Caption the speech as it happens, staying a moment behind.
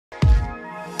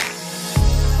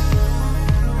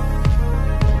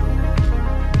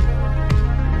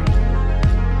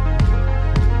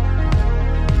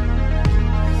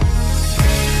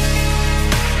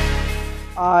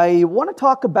I want to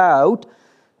talk about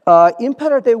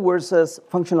imperative versus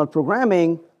functional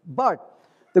programming, but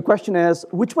the question is,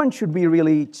 which one should we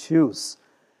really choose?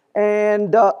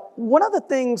 And one of the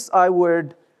things I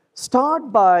would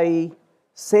start by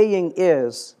saying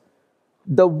is,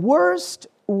 the worst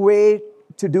way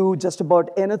to do just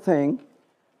about anything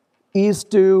is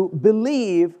to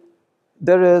believe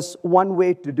there is one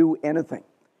way to do anything.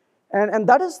 And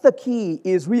that is the key,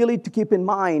 is really to keep in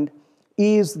mind,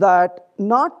 is that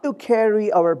not to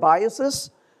carry our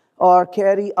biases or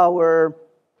carry our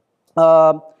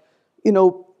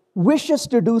wishes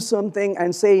to do something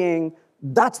and saying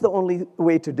that's the only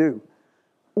way to do.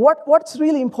 What's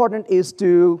really important is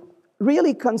to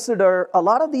really consider a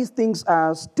lot of these things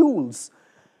as tools.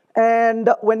 And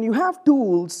when you have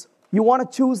tools, you want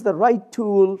to choose the right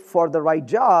tool for the right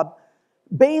job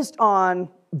based on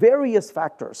various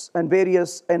factors and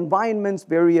various environments,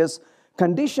 various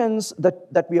conditions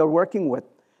that we are working with.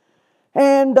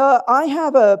 And I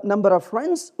have a number of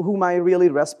friends whom I really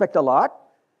respect a lot,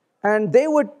 and they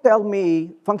would tell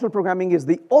me functional programming is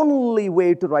the only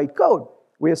way to write code.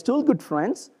 We are still good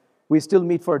friends. We still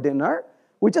meet for dinner.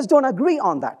 We just don't agree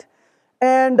on that.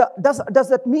 And does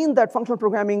that mean that functional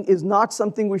programming is not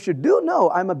something we should do?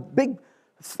 No, I'm a big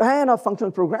fan of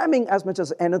functional programming as much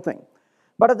as anything.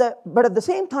 But at the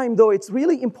same time, though, it's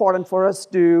really important for us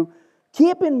to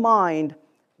keep in mind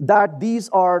that these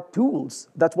are tools.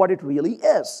 That's what it really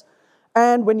is.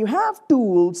 And when you have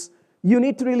tools, you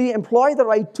need to really employ the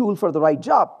right tool for the right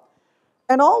job.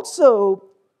 And also,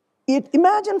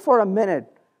 imagine for a minute,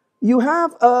 you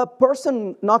have a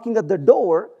person knocking at the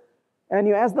door, and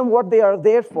you ask them what they are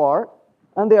there for,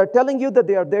 and they are telling you that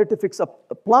they are there to fix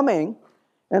up plumbing,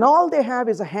 and all they have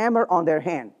is a hammer on their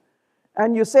hand.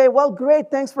 And you say, well,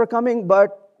 great, thanks for coming,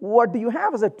 but what do you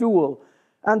have as a tool?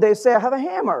 And they say, I have a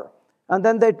hammer. And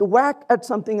then they whack at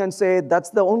something and say,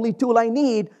 that's the only tool I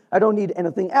need. I don't need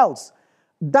anything else.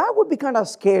 That would be kind of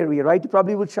scary, right? You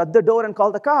probably would shut the door and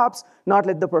call the cops, not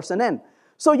let the person in.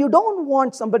 So you don't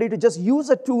want somebody to just use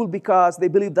a tool because they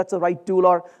believe that's the right tool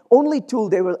or only tool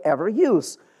they will ever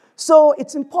use. So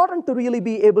it's important to really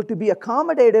be able to be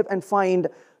accommodative and find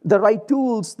the right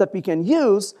tools that we can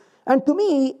use. And to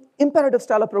me, imperative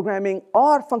style of programming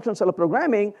or functional style of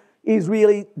programming is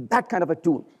really that kind of a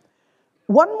tool.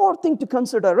 One more thing to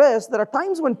consider is there are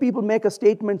times when people make a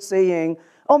statement saying,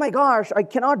 oh my gosh, I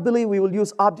cannot believe we will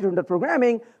use object-oriented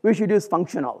programming, we should use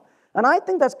functional. And I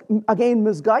think that's, again,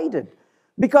 misguided,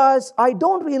 because I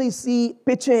don't really see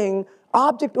pitching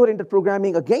object-oriented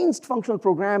programming against functional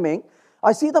programming.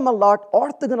 I see them a lot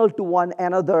orthogonal to one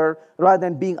another rather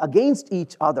than being against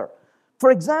each other.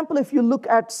 For example, if you look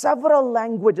at several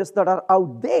languages that are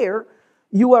out there,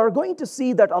 you are going to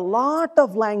see that a lot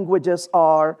of languages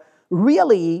are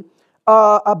really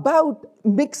about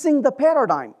mixing the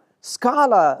paradigm.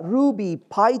 Scala, Ruby,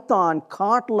 Python,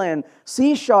 Kotlin,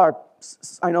 C#,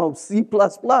 I know, C++,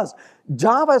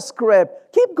 JavaScript.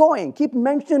 Keep going, keep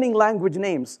mentioning language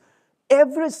names.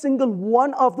 Every single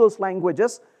one of those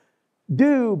languages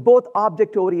do both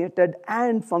object-oriented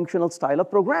and functional style of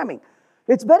programming.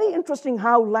 It's very interesting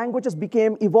how languages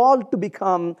evolved to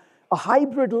become a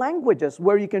hybrid languages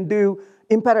where you can do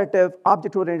imperative,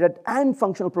 object-oriented, and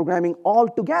functional programming all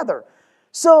together.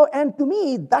 So, and to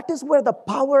me, that is where the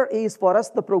power is for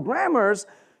us, the programmers,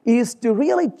 is to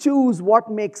really choose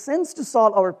what makes sense to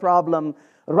solve our problem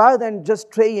rather than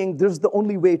just saying this is the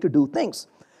only way to do things.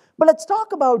 But let's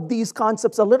talk about these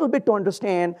concepts a little bit to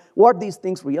understand what these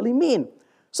things really mean.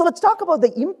 So let's talk about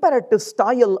the imperative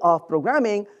style of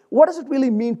programming. What does it really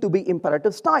mean to be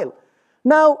imperative style?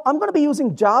 Now, I'm going to be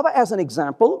using Java as an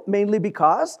example, mainly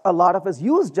because a lot of us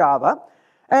use Java.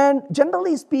 And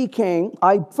generally speaking,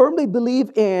 I firmly believe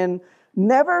in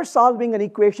never solving an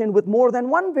equation with more than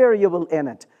one variable in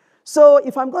it. So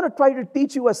if I'm going to try to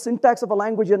teach you a syntax of a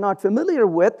language you're not familiar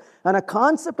with and a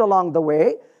concept along the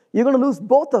way, you're going to lose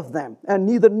both of them. And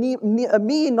neither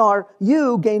me nor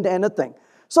you gained anything.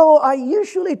 So I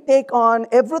usually take on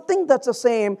everything that's the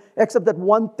same except that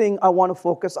one thing I want to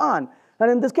focus on. And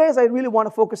in this case, I really want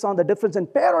to focus on the difference in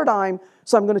paradigm,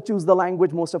 so I'm going to choose the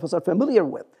language most of us are familiar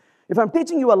with. If I'm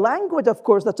teaching you a language, of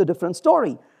course, that's a different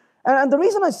story. And the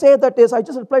reason I say that is I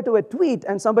just replied to a tweet,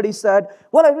 and somebody said,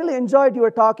 well, I really enjoyed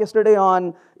your talk yesterday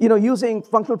on using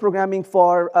functional programming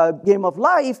for a game of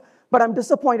life, but I'm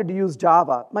disappointed to use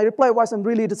Java. My reply was, I'm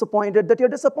really disappointed that you're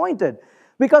disappointed.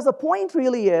 Because the point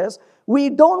really is, we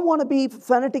don't want to be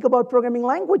fanatic about programming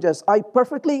languages.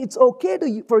 It's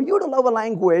okay for you to love a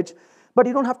language, but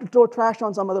you don't have to throw trash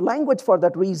on some other language for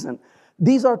that reason.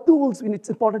 These are tools, and it's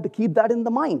important to keep that in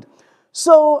the mind.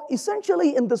 So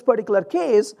essentially, in this particular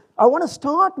case, I want to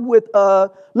start with a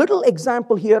little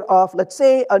example here of, let's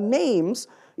say, a names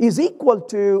is equal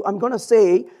to, I'm going to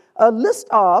say, a list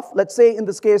of, let's say, in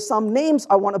this case, some names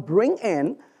I want to bring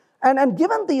in. And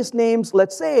given these names,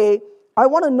 let's say, I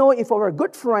want to know if our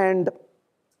good friend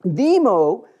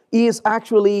Nemo is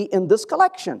actually in this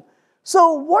collection.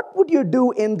 So what would you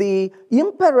do in the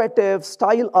imperative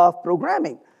style of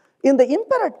programming? In the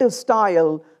imperative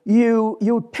style, you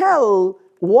tell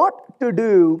what to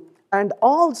do and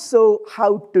also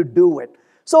how to do it.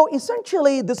 So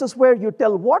essentially, this is where you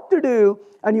tell what to do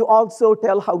and you also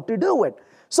tell how to do it.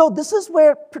 So this is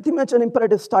where pretty much an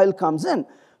imperative style comes in.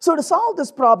 So to solve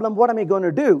this problem, what am I going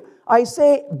to do? I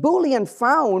say Boolean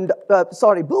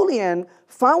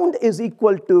found is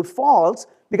equal to false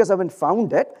because I haven't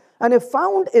found it. And if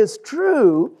found is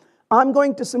true, I'm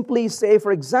going to simply say,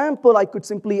 for example, I could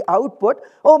simply output,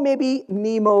 oh, maybe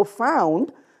Nemo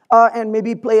found, and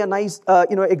maybe play a nice,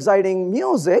 exciting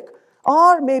music,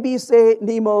 or maybe say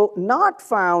Nemo not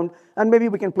found, and maybe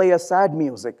we can play a sad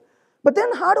music. But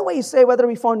then how do I say whether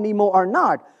we found Nemo or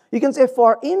not? You can say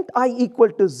for int I equal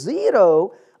to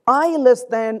 0, I less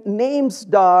than names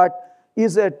dot,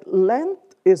 is it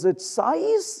length, is it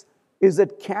size, is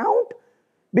it count?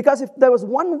 Because if there was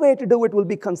one way to do it, it will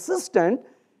be consistent,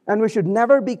 and we should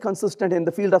never be consistent in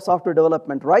the field of software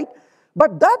development, right?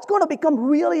 But that's going to become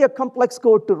really a complex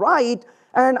code to write,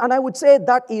 and I would say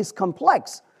that is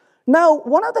complex. Now,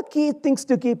 one of the key things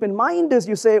to keep in mind is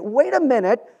you say, wait a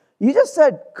minute, you just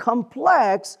said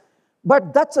complex,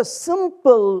 but that's a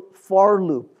simple for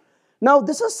loop. Now,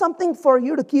 this is something for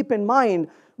you to keep in mind.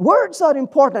 Words are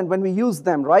important when we use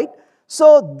them, right?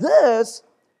 So this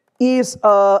is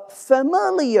a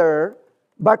familiar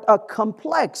but a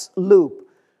complex loop.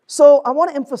 So I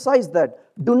want to emphasize that.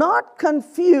 Do not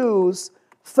confuse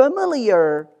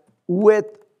familiar with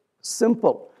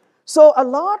simple. So a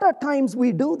lot of times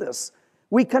we do this.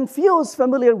 We confuse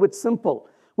familiar with simple.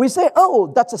 We say,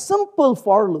 oh, that's a simple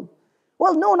for loop.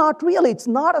 Well, no, not really. It's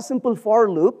not a simple for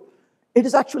loop. It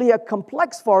is actually a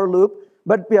complex for loop,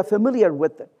 but we are familiar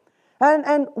with it.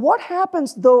 And what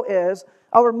happens, though, is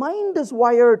our mind is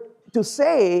wired to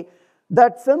say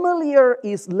that familiar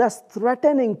is less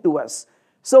threatening to us.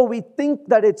 So we think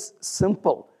that it's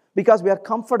simple because we are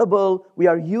comfortable, we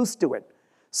are used to it.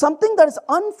 Something that is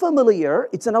unfamiliar,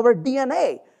 it's in our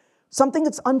DNA. Something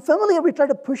that's unfamiliar, we try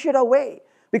to push it away.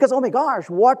 Because, oh my gosh,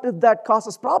 what if that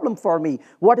causes problem for me?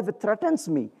 What if it threatens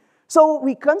me? So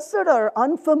we consider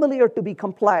unfamiliar to be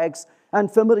complex and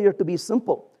familiar to be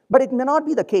simple. But it may not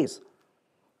be the case.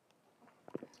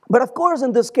 But of course,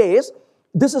 in this case,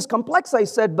 this is complex, I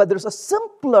said, but there's a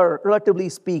simpler, relatively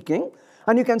speaking.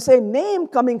 And you can say name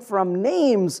coming from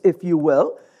names, if you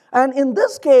will. And in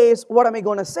this case, what am I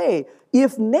going to say?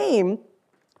 If name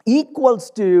equals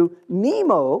to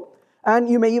Nemo, and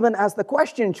you may even ask the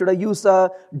question, should I use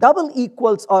a double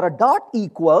equals or a dot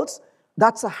equals?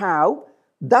 That's a how.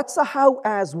 That's a how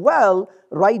as well,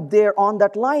 right there on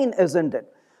that line, isn't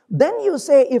it? Then you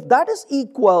say, if that is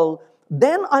equal,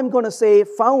 then I'm going to say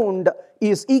found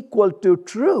is equal to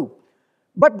true.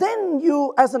 But then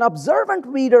you, as an observant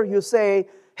reader, you say,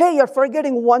 hey, you're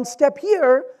forgetting one step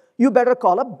here. You better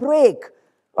call a break.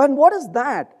 And what is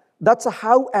that? That's a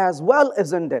how as well,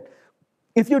 isn't it?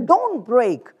 If you don't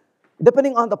break,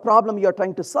 depending on the problem you're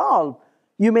trying to solve,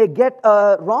 you may get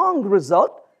a wrong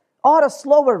result or a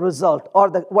slower result, or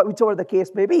whichever the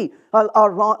case may be,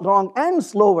 or wrong and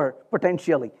slower,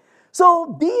 potentially.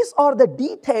 So these are the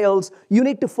details you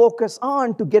need to focus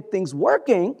on to get things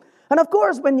working. And of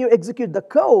course, when you execute the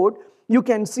code, you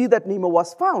can see that Nemo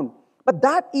was found. But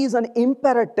that is an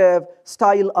imperative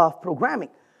style of programming.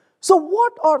 So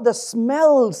what are the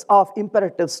smells of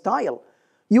imperative style?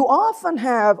 You often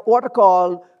have what are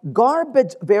called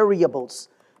garbage variables.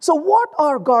 So what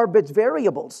are garbage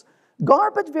variables?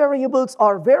 Garbage variables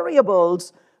are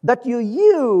variables that you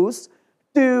use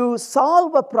to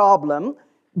solve a problem,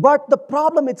 but the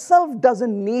problem itself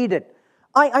doesn't need it.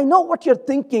 I know what you're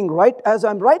thinking, right? As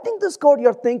I'm writing this code,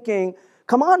 you're thinking,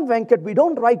 come on, Venkat, we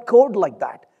don't write code like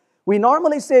that. We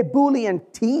normally say Boolean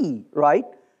T, right?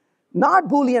 Not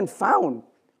Boolean found,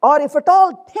 or if at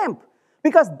all, temp.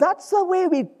 Because that's the way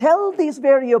we tell these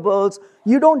variables,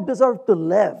 you don't deserve to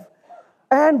live.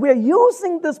 And we're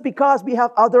using this because we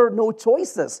have no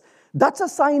choices. That's a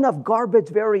sign of garbage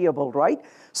variable, right?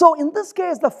 So in this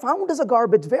case, the found is a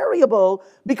garbage variable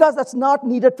because that's not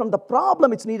needed from the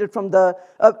problem, it's needed from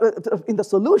in the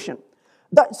solution.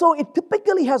 So it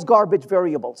typically has garbage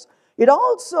variables. It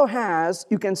also has,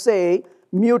 you can say,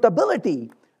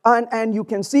 mutability. And you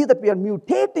can see that we are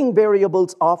mutating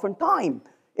variables oftentimes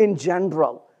in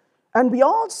general. And we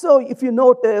also, if you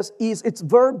notice, it's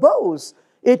verbose.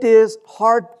 It is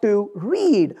hard to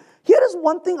read. Here is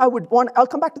one thing I would want, I'll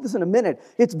come back to this in a minute.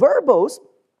 It's verbose,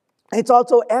 it's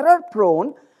also error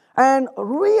prone, and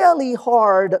really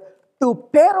hard to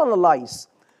parallelize.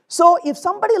 So if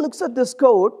somebody looks at this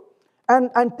code and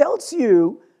tells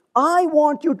you, I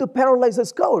want you to parallelize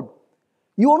this code,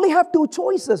 you only have two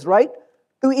choices, right?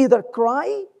 To either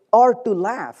cry or to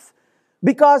laugh,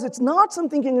 because it's not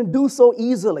something you can do so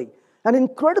easily and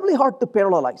incredibly hard to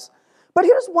parallelize. But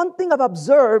here's one thing I've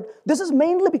observed. This is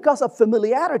mainly because of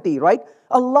familiarity, right?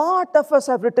 A lot of us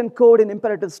have written code in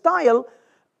imperative style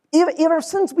ever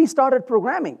since we started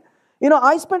programming. You know,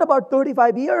 I spent about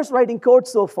 35 years writing code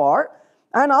so far,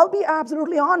 and I'll be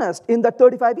absolutely honest, in that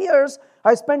 35 years,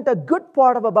 I spent a good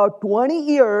part of about 20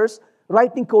 years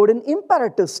writing code in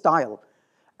imperative style.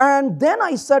 And then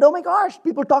I said, oh my gosh,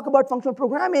 people talk about functional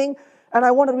programming, and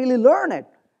I want to really learn it.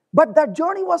 But that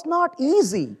journey was not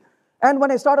easy. And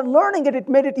when I started learning it, it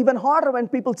made it even harder when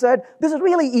people said, this is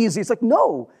really easy. It's like,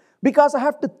 no, because I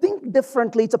have to think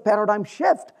differently. It's a paradigm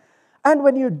shift. And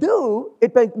when you do,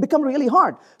 it becomes really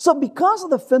hard. So because of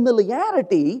the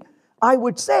familiarity, I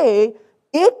would say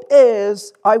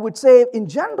in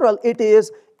general, it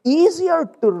is easier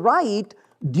to write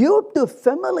due to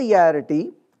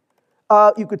familiarity,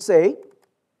 you could say,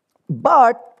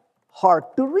 but hard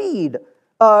to read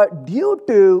due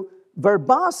to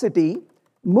verbosity,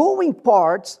 moving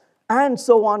parts, and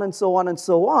so on and so on and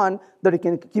so on, that you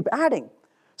can keep adding.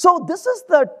 So this is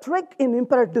the trick in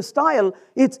imperative style.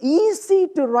 It's easy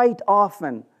to write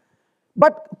often,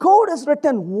 but code is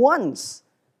written once,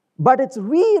 but it's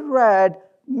reread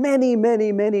many,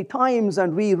 many, many times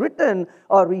and rewritten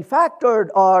or refactored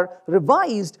or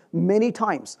revised many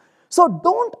times. So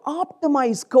don't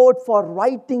optimize code for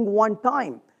writing one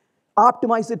time.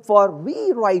 Optimize it for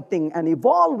rewriting and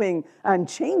evolving and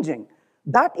changing.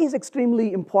 That is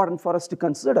extremely important for us to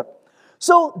consider.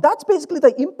 So that's basically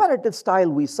the imperative style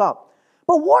we saw.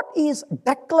 But what is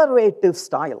declarative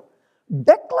style?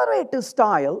 Declarative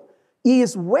style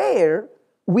is where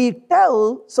we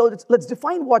tell, so let's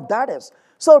define what that is.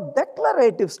 So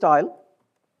declarative style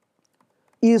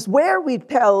is where we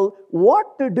tell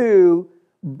what to do,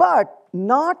 but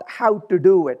not how to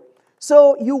do it.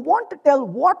 So you want to tell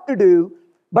what to do,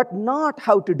 but not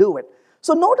how to do it.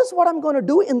 So notice what I'm going to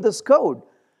do in this code.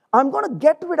 I'm going to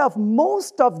get rid of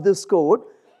most of this code,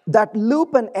 that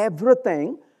loop and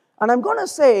everything, and I'm going to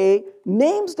say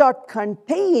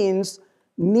names.contains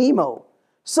Nemo.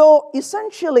 So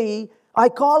essentially, I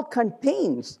call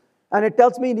contains, and it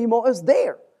tells me Nemo is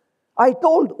there. I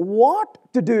told what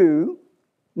to do,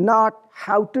 not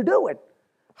how to do it.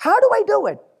 How do I do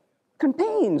it?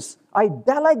 Contains. I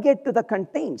delegate to the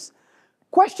contains.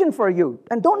 Question for you,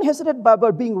 and don't hesitate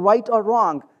about being right or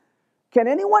wrong. Can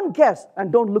anyone guess,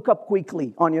 and don't look up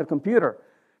quickly on your computer,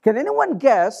 can anyone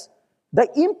guess the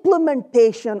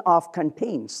implementation of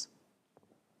contains?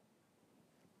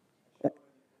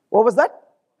 What was that?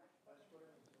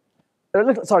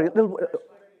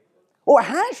 Oh,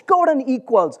 hash code and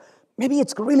equals. Maybe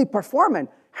it's really performant.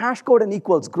 Hash code and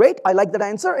equals. Great, I like that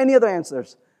answer. Any other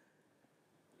answers?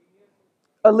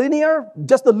 A linear,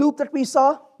 just the loop that we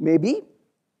saw? Maybe.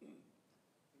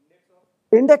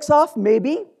 Index of?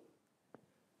 Maybe.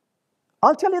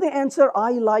 I'll tell you the answer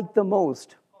I like the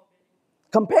most.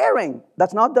 Comparing.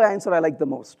 That's not the answer I like the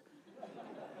most.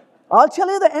 I'll tell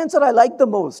you the answer I like the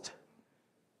most.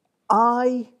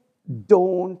 I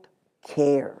don't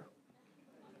care.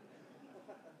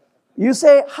 You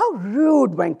say, how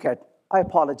rude, Venkat. I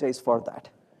apologize for that.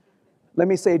 Let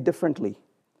me say it differently.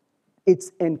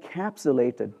 It's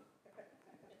encapsulated.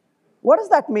 What does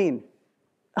that mean?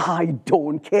 I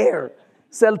don't care.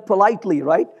 Said politely,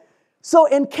 right? So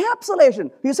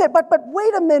encapsulation. You say, but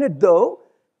wait a minute though.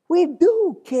 We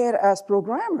do care as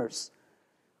programmers.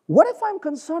 What if I'm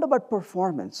concerned about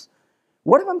performance?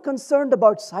 What if I'm concerned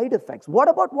about side effects? What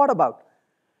about?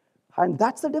 And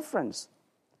that's the difference.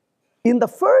 In the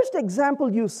first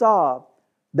example you saw,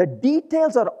 the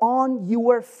details are on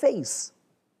your face.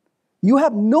 You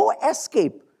have no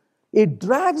escape. It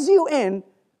drags you in,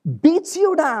 beats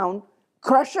you down,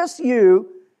 crushes you,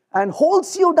 and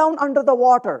holds you down under the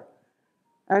water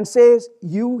and says,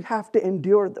 you have to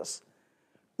endure this.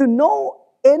 To know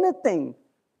anything,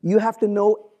 you have to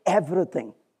know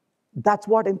everything. That's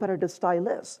what imperative style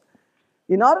is.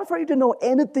 In order for you to know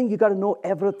anything, you got to know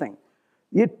everything.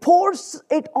 It pours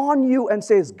it on you and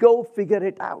says, go figure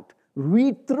it out.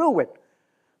 Read through it.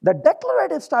 The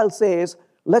declarative style says,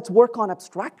 let's work on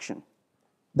abstraction.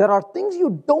 There are things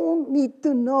you don't need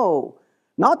to know.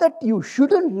 Not that you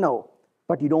shouldn't know,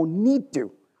 but you don't need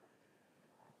to.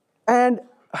 And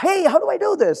Hey, how do I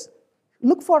do this?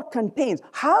 Look for contains.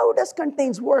 How does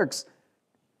contains works?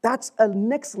 That's a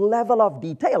next level of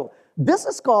detail. This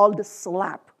is called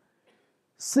SLAP,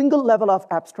 single level of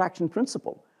abstraction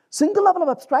principle. Single level of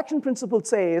abstraction principle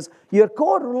says your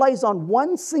code relies on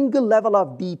one single level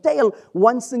of detail,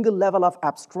 one single level of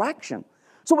abstraction.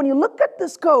 So when you look at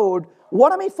this code,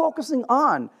 what am I focusing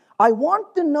on? I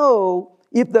want to know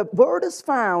if the word is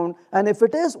found, and if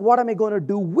it is, what am I going to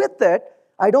do with it?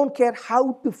 I don't care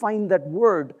how to find that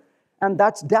word. And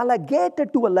that's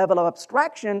delegated to a level of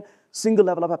abstraction, single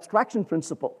level of abstraction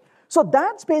principle. So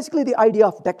that's basically the idea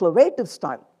of declarative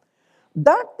style.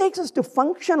 That takes us to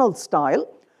functional style.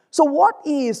 So what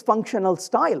is functional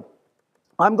style?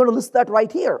 I'm going to list that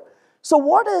right here. So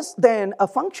what is then a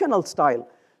functional style?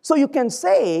 So you can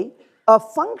say a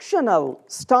functional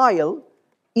style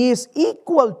is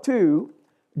equal to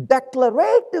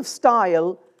declarative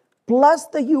style plus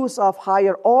the use of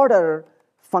higher order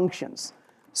functions.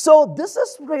 So this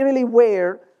is really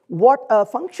where what a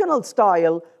functional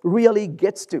style really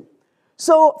gets to.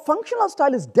 So functional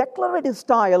style is declarative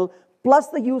style plus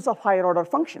the use of higher order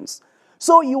functions.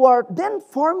 So you are then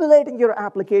formulating your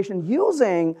application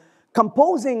using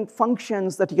composing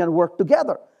functions that you can work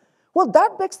together. Well,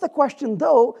 that begs the question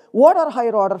though, what are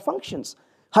higher order functions?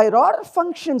 Higher order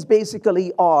functions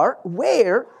basically are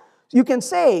where you can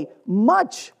say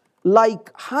much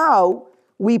like how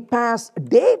we pass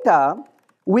data,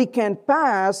 we can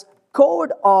pass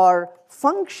code or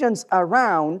functions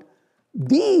around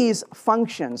these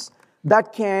functions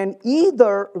that can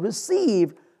either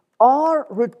receive or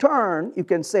return, you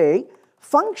can say,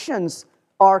 functions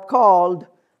are called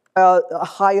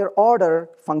higher order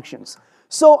functions.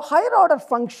 So higher order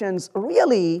functions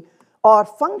really are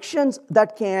functions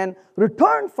that can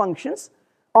return functions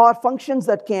or functions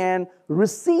that can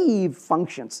receive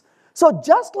functions. So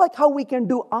just like how we can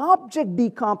do object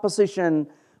decomposition,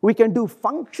 we can do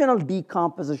functional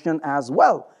decomposition as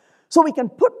well. So we can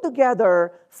put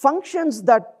together functions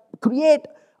that create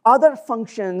other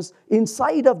functions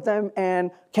inside of them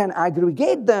and can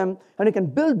aggregate them, and you can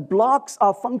build blocks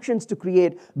of functions to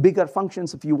create bigger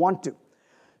functions if you want to.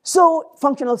 So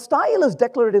functional style is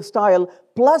declarative style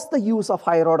plus the use of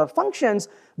higher order functions.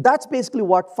 That's basically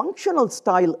what functional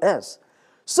style is.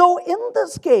 So in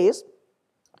this case,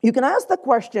 you can ask the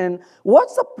question,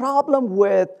 what's the problem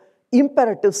with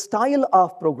imperative style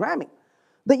of programming?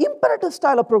 The imperative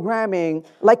style of programming,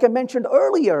 like I mentioned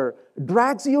earlier,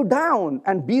 drags you down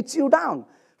and beats you down.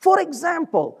 For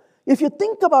example, if you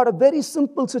think about a very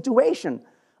simple situation,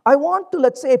 I want to,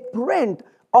 let's say, print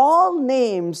all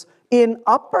names in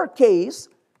uppercase,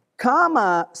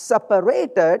 comma,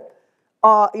 separated,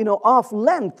 of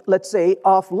length, let's say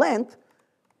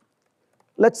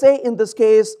in this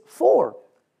case 4.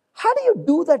 How do you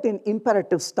do that in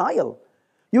imperative style?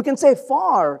 You can say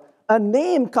for a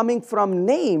name coming from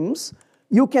names,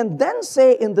 you can then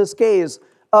say in this case,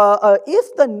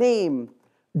 if the name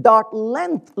dot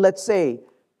length, let's say,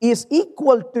 is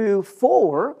equal to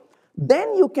 4,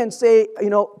 then you can say,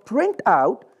 print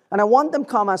out, and I want them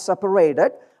comma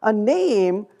separated, a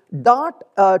name dot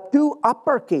to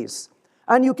uppercase.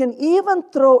 And you can even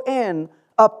throw in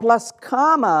a plus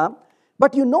comma,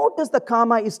 but you notice the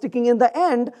comma is sticking in the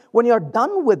end when you're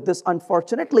done with this,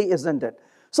 unfortunately, isn't it?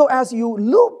 So as you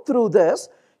loop through this,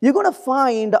 you're going to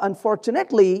find,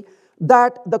 unfortunately,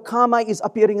 that the comma is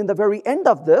appearing in the very end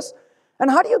of this. And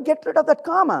how do you get rid of that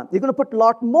comma? You're going to put a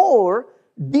lot more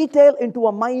detail into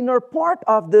a minor part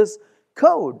of this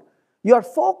code. You're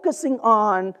focusing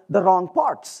on the wrong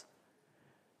parts.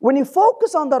 When you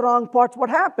focus on the wrong parts, what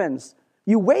happens?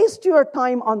 You waste your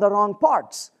time on the wrong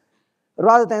parts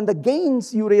rather than the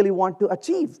gains you really want to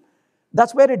achieve.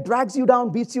 That's where it drags you down,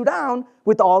 beats you down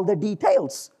with all the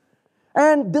details.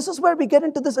 And this is where we get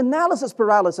into this analysis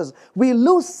paralysis. We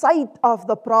lose sight of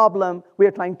the problem we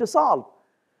are trying to solve.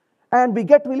 And we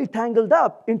get really tangled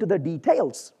up into the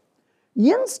details.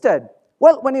 Instead,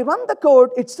 well, when you run the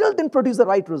code, it still didn't produce the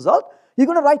right result. You're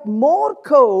going to write more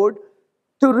code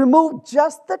to remove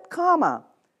just that comma.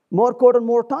 More code and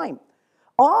more time.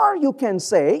 Or you can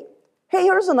say, hey,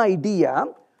 here's an idea.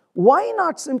 Why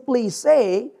not simply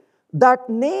say that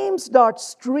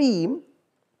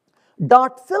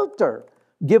names.stream.filter,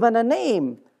 given a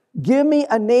name, give me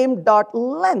a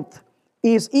name.length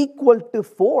is equal to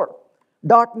 4.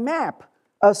 .map,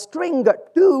 a string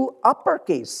to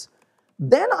uppercase.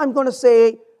 Then I'm going to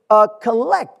say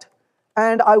collect,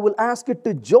 and I will ask it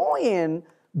to join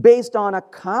based on a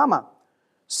comma.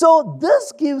 So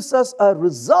this gives us a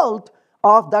result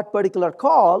of that particular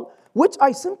call, which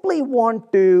I simply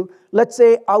want to, let's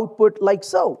say, output like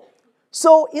so.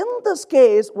 So in this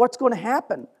case, what's going to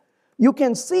happen? you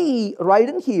can see right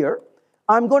in here,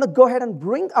 I'm going to go ahead and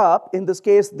bring up, in this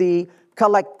case, the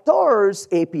collectors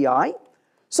API.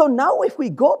 So now if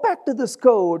we go back to this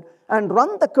code and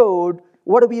run the code,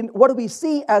 what do we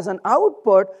see as an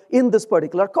output in this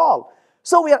particular call?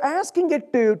 So we are asking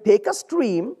it to take a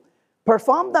stream,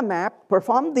 perform the map,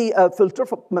 perform the filter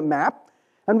for map,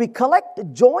 and we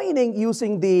collect joining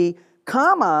using the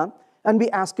comma, and we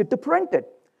ask it to print it.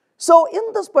 So in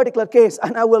this particular case,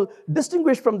 and I will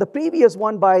distinguish from the previous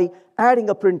one by adding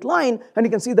a print line, and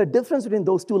you can see the difference between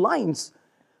those two lines.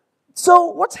 So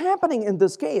what's happening in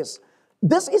this case?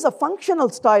 This is a functional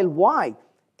style. Why?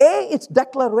 A, it's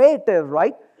declarative,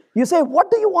 right? You say,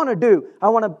 what do you want to do? I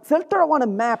want to filter, I want to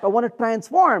map, I want to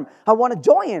transform, I want to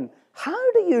join.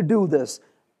 How do you do this?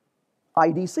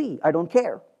 IDC, I don't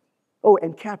care. Oh,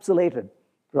 encapsulated,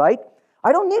 right?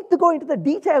 I don't need to go into the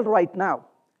detail right now.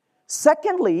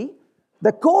 Secondly,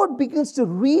 the code begins to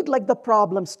read like the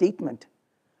problem statement.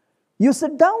 You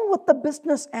sit down with the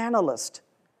business analyst,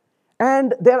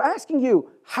 and they're asking you,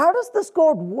 how does this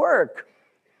code work?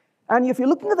 And if you're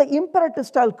looking at the imperative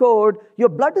style code, your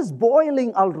blood is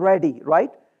boiling already,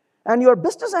 right? And your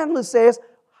business analyst says,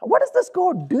 what does this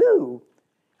code do?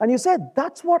 And you say,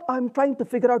 that's what I'm trying to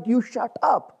figure out, you shut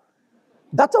up.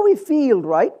 That's how we feel,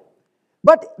 right?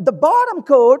 But the bottom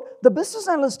code, the business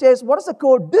analyst says, what does the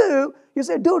code do? You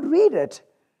say, dude, read it.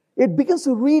 It begins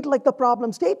to read like the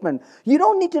problem statement. You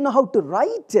don't need to know how to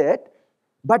write it,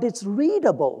 but it's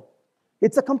readable.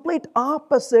 It's a complete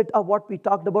opposite of what we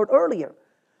talked about earlier.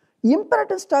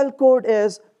 Imperative style code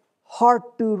is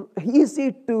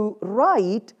easy to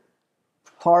write,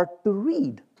 hard to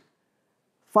read.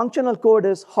 Functional code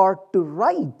is hard to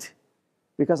write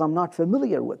because I'm not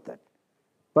familiar with it,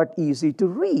 but easy to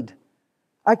read.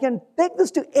 I can take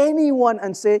this to anyone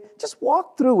and say, just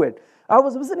walk through it. I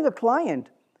was visiting a client,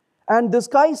 and this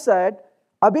guy said,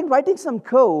 I've been writing some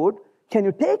code. Can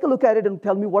you take a look at it and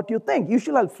tell me what you think?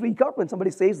 Usually I'll freak out when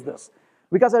somebody says this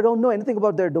because I don't know anything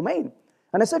about their domain.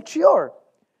 And I said, sure.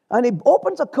 And he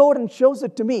opens a code and shows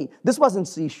it to me. This was in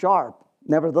C#,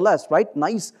 nevertheless, right?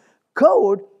 Nice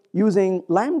code using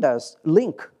lambdas,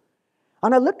 link.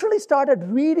 And I literally started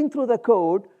reading through the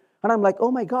code, and I'm like,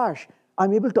 oh my gosh,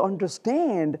 I'm able to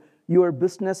understand your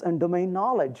business and domain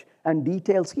knowledge and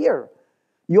details here.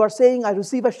 You are saying I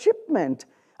receive a shipment,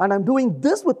 and I'm doing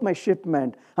this with my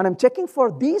shipment, and I'm checking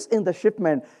for these in the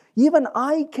shipment. Even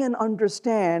I can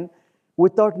understand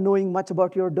without knowing much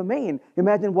about your domain.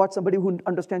 Imagine what somebody who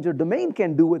understands your domain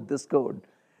can do with this code.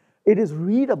 It is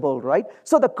readable, right?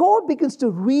 So the code begins to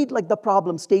read like the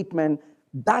problem statement.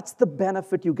 That's the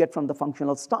benefit you get from the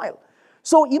functional style.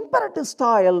 So imperative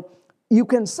style, you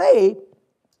can say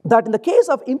that in the case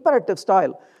of imperative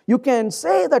style, you can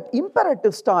say that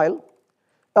imperative style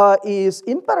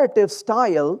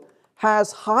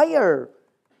has higher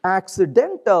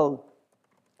accidental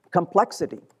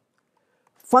complexity.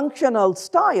 Functional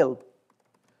style,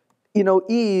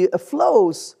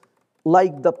 flows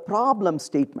like the problem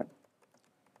statement.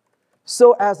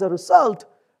 So as a result,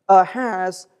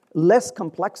 has less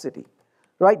complexity,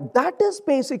 right? That is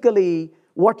basically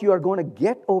what you are going to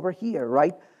get over here,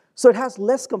 right? So it has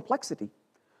less complexity.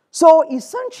 So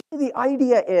essentially the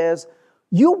idea is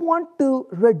you want to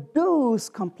reduce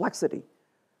complexity.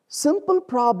 Simple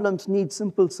problems need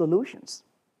simple solutions.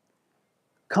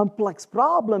 Complex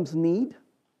problems need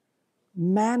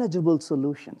manageable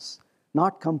solutions,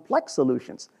 not complex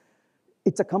solutions.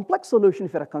 It's a complex solution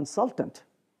if you're a consultant.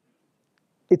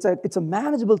 It's a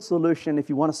manageable solution if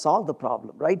you want to solve the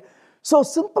problem, right? So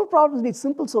simple problems need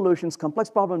simple solutions, complex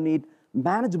problems need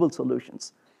manageable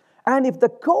solutions. And if the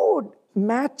code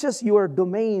matches your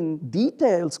domain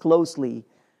details closely,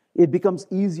 it becomes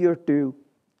easier to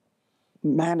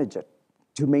manage it,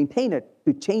 to maintain it,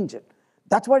 to change it.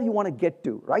 That's where you want to get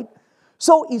to, right?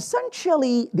 So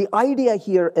essentially, the idea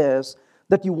here is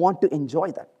that you want to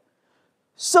enjoy that.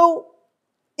 So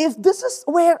if this is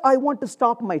where I want to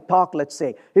stop my talk, let's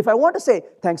say, if I want to say,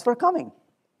 thanks for coming,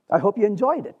 I hope you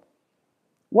enjoyed it,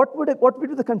 what would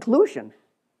be the conclusion?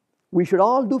 We should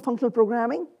all do functional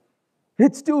programming?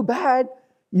 It's too bad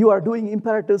you are doing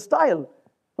imperative style.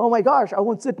 Oh my gosh, I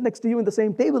won't sit next to you in the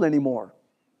same table anymore.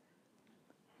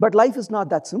 But life is not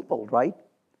that simple, right?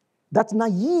 That's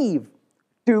naive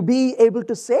to be able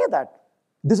to say that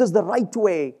this is the right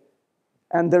way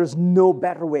and there's no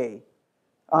better way.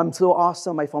 I'm so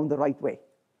awesome, I found the right way.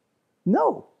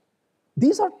 No,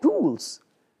 these are tools.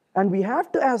 And we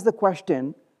have to ask the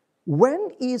question,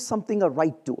 when is something a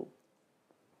right tool?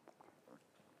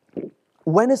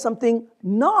 When is something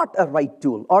not a right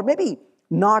tool? Or maybe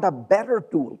not a better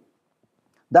tool?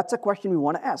 That's a question we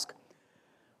want to ask.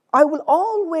 I will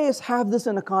always have this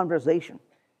in a conversation.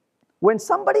 When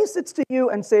somebody sits to you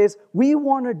and says, we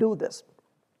want to do this,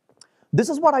 this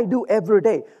is what I do every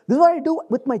day. This is what I do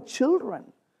with my children.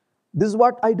 This is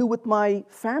what I do with my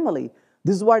family.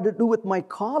 This is what I do with my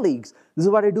colleagues. This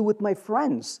is what I do with my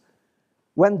friends.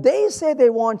 When they say they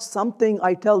want something,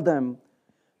 I tell them,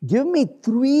 give me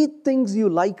 3 things you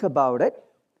like about it,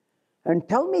 and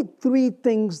tell me 3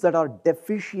 things that are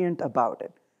deficient about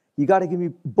it. You got to give me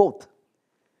both.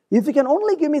 If you can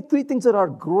only give me 3 things that are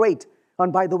great,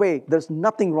 and by the way, there's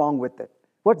nothing wrong with it.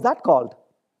 What's that called?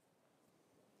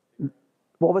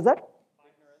 What was that?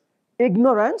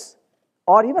 Ignorance,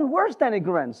 or even worse than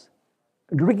ignorance,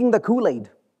 drinking the Kool-Aid.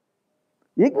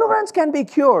 Ignorance can be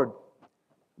cured,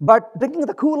 but drinking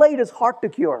the Kool-Aid is hard to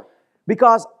cure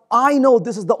because I know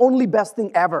this is the only best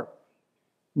thing ever.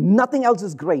 Nothing else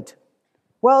is great.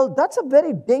 Well, that's a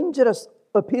very dangerous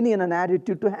opinion and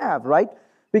attitude to have, right?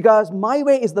 Because my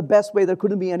way is the best way. There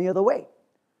couldn't be any other way.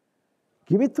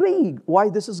 Give me 3 why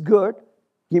this is good.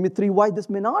 Give me 3 why this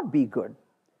may not be good.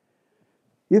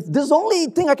 If this is the only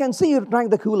thing I can see, you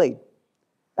drank the Kool-Aid.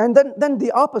 And then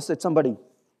the opposite, somebody.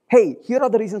 Hey, here are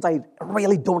the reasons I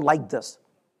really don't like this.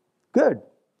 Good.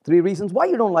 3 reasons why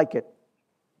you don't like it.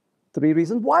 3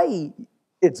 reasons why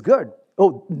it's good.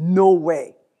 Oh, no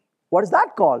way. What is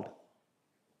that called?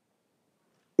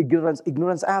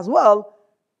 Ignorance as well,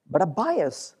 but a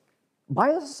bias.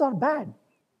 Biases are bad.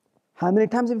 How many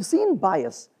times have you seen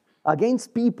bias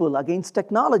against people, against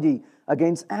technology,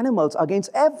 against animals, against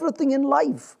everything in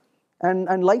life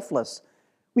and lifeless?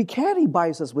 We carry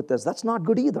biases with us. That's not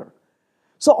good either.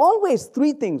 So always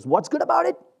 3 things. What's good about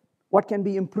it? What can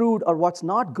be improved, or what's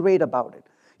not great about it?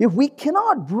 If we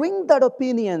cannot bring that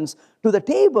opinions to the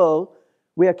table,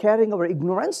 we are carrying our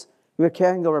ignorance, we are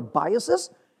carrying our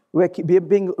biases, we are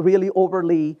being really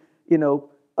overly,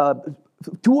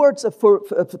 towards a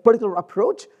particular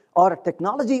approach, or a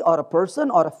technology, or a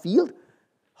person, or a field.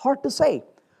 Hard to say.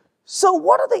 So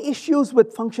what are the issues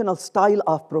with functional style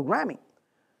of programming?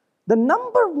 The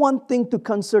number 1 thing to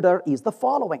consider is the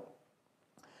following.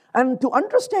 And to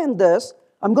understand this,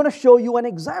 I'm going to show you an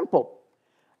example.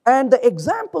 And the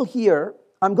example here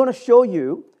I'm going to show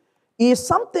you is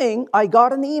something I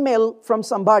got an email from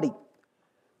somebody.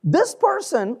 This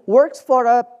person works for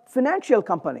a financial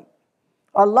company.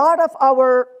 A lot of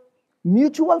our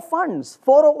mutual funds,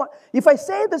 401, if I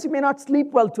say this, you may not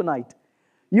sleep well tonight.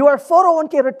 Your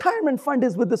 401k retirement fund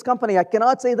is with this company. I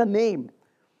cannot say the name.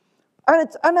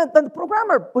 And the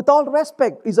programmer, with all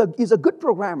respect, is a good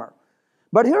programmer.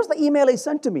 But here's the email he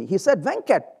sent to me. He said,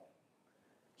 Venkat,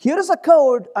 here is a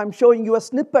code I'm showing you a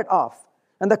snippet of.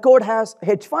 And the code has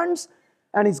hedge funds,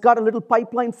 and he's got a little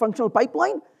pipeline, functional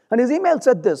pipeline. And his email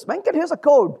said this, Venkat, here's a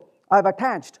code I've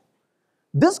attached.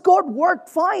 This code worked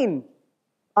fine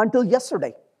until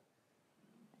yesterday.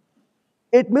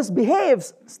 It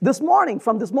misbehaves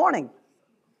from this morning.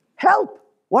 Help,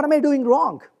 what am I doing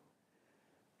wrong?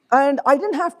 And I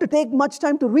didn't have to take much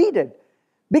time to read it,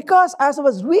 because as I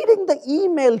was reading the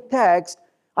email text,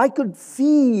 I could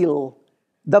feel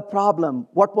the problem,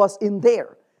 what was in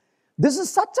there. This is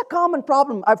such a common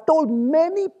problem. I've told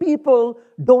many people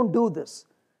don't do this.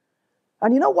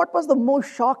 And you know what was the most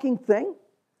shocking thing?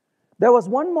 There was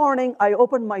one morning I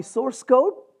opened my source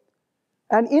code,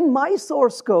 and in my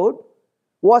source code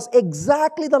was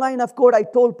exactly the line of code I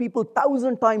told people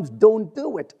 1,000 times, don't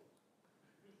do it.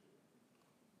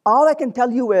 All I can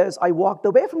tell you is I walked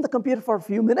away from the computer for a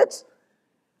few minutes.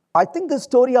 I think the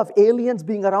story of aliens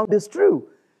being around is true,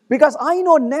 because I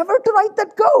know never to write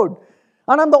that code.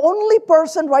 And I'm the only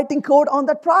person writing code on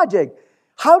that project.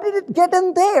 How did it get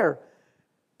in there?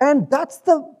 And that's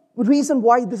the reason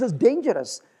why this is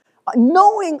dangerous.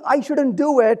 Knowing I shouldn't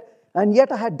do it, and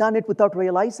yet I had done it without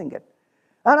realizing it.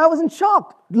 And I was in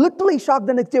shock, literally shocked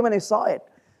the next day when I saw it.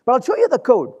 But I'll show you the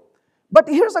code. But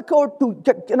here's a code to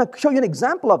show you an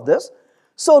example of this.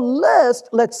 So list,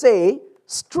 let's say,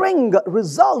 string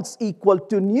results equal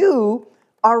to new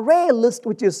array list,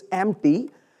 which is empty.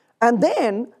 And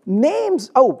then names,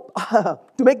 to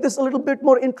make this a little bit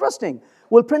more interesting,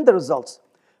 we'll print the results.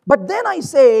 But then I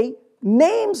say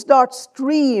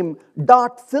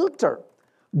names.stream.filter.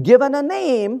 Given a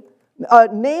name,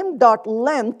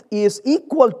 name.length is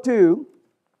equal to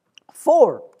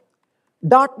 4.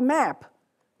 .map,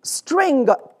 string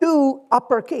to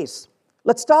uppercase.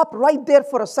 Let's stop right there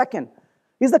for a second.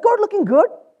 Is the code looking good?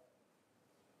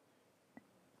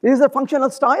 Is it a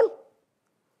functional style?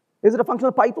 Is it a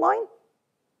functional pipeline?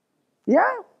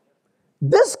 Yeah.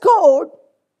 This code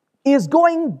is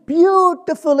going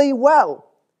beautifully well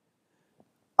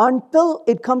until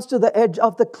it comes to the edge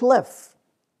of the cliff.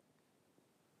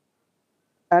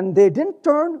 And they didn't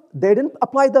turn, they didn't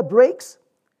apply the brakes,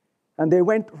 and they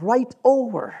went right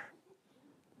over.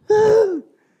 The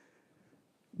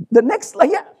next,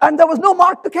 yeah, and there was no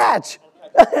mark to catch.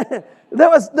 there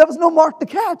was no mark to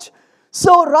catch.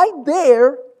 So right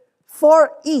there,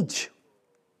 for each,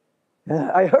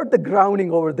 I heard the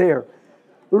grounding over there.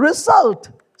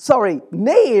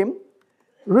 Name,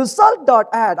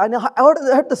 result.add. I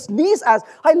heard the sneeze as,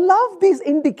 I love these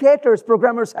indicators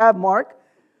programmers have, Mark.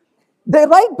 They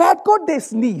write bad code, they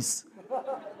sneeze.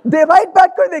 They write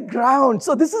bad code, they ground.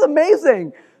 So this is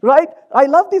amazing, right? I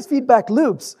love these feedback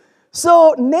loops.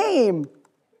 So name.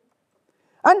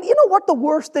 And you know what the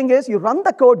worst thing is? You run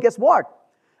the code, guess what?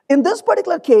 In this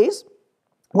particular case,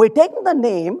 we're taking the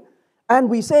name and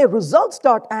we say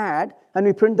results.add and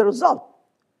we print the result.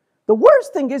 The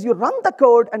worst thing is you run the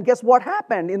code and guess what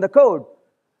happened in the code?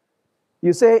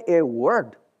 You say it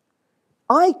worked.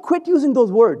 I quit using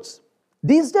those words.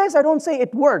 These days I don't say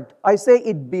it worked. I say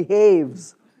it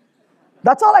behaves.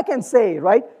 That's all I can say,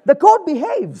 right? The code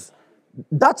behaves.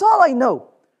 That's all I know.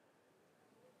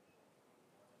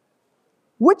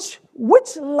 Which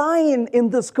line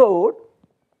in this code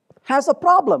has a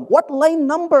problem? What line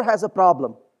number has a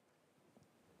problem?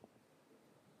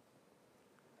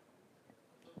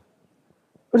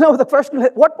 No, the first,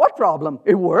 what problem?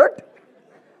 It worked.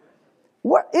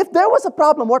 If there was a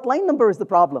problem, what line number is the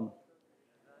problem?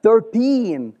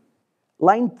 13.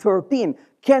 Line 13.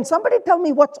 Can somebody tell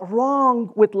me what's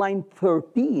wrong with line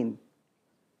 13?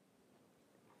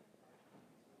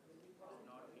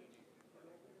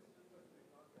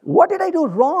 What did I do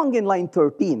wrong in line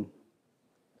 13?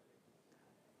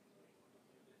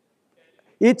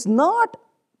 It's not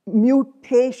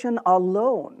mutation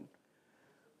alone.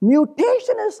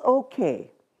 Mutation is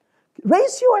okay.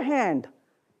 Raise your hand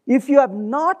if you have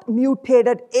not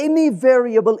mutated any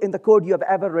variable in the code you have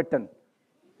ever written.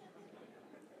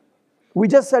 We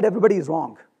just said everybody is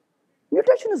wrong.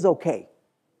 Mutation is okay.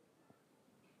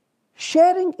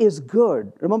 Sharing is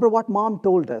good. Remember what mom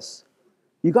told us.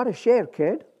 You got to share,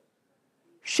 kid.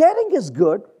 Sharing is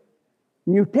good.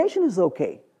 Mutation is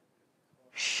okay.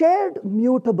 Shared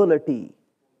mutability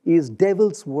is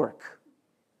devil's work.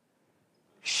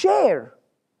 Share,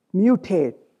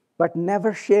 mutate, but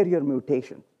never share your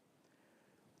mutation.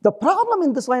 The problem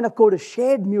in this line of code is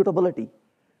shared mutability.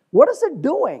 What is it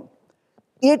doing?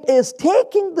 It is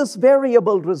taking this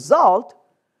variable result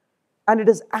and it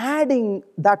is adding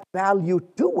that value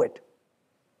to it.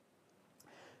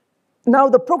 Now,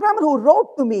 the programmer who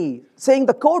wrote to me saying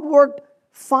the code worked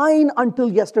fine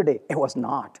until yesterday, it was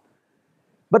not.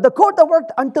 But the code that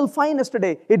worked until fine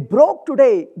yesterday, it broke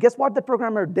today. Guess what the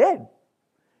programmer did?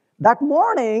 That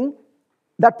morning,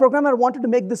 that programmer wanted to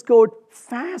make this code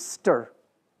faster.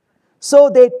 So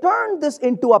they turned this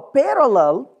into a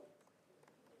parallel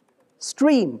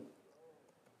stream.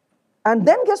 And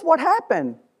then guess what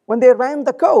happened when they ran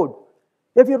the code?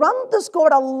 If you run this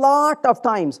code a lot of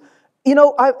times,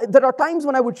 there are times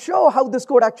when I would show how this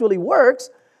code actually works.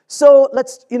 So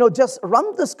let's, just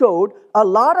run this code a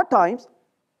lot of times.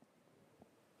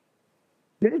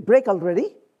 Did it break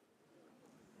already?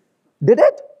 Did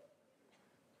it?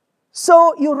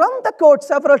 So you run the code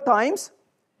several times,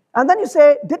 and then you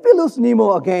say, did we lose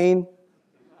Nemo again?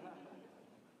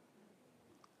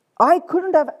 I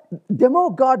couldn't have,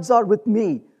 demo gods are with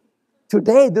me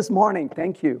today, this morning,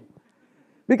 thank you.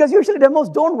 Because usually demos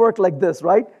don't work like this,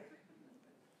 right?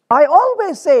 I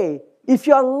always say, if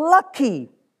you're lucky,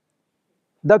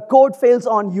 the code fails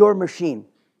on your machine.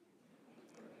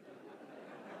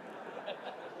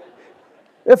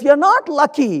 If you're not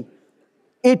lucky,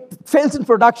 it fails in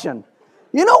production.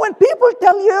 When people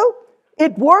tell you,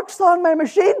 it works on my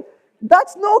machine,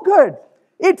 that's no good.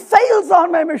 It fails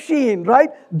on my machine, right?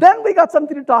 Then we got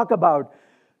something to talk about.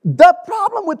 The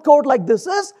problem with code like this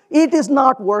is, it is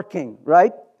not working,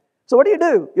 right? So what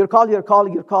do? You call your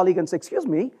colleague and say, excuse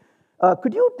me,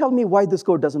 could you tell me why this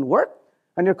code doesn't work?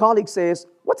 And your colleague says,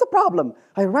 what's the problem?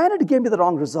 I ran it, it gave me the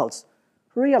wrong results.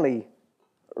 Really?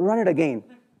 Run it again.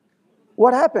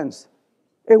 What happens?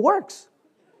 It works.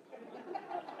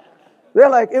 They're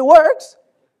like, it works,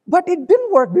 but it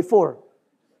didn't work before.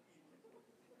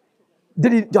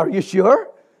 Are you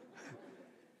sure?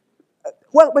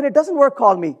 Well, when it doesn't work,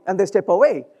 call me. And they step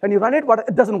away. And you run it,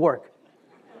 it doesn't work.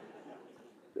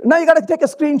 Now you got to take a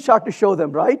screenshot to show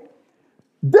them, right?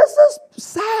 This is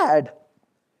sad.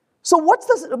 So what's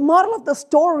the moral of the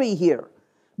story here?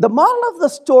 The moral of the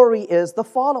story is the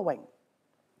following.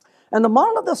 And the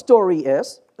moral of the story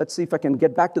is, let's see if I can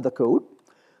get back to the code.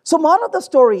 So moral of the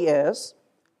story is,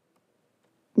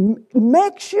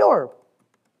 make sure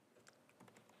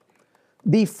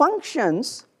the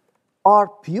functions are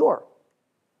pure.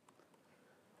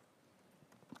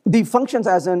 the functions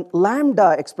as in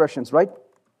lambda expressions, right?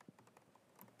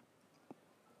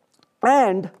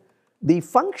 And the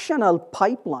functional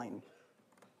pipeline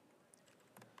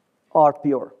are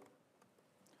pure.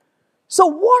 So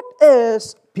what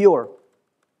is pure?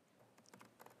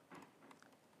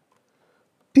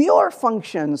 Pure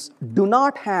functions do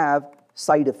not have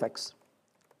side effects.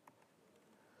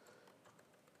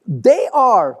 They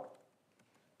are,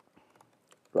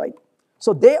 right?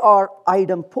 So they are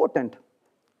idempotent.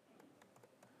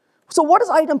 So what is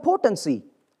idempotency?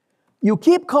 You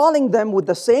keep calling them with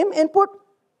the same input,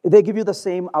 they give you the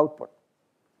same output.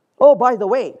 Oh, by the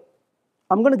way,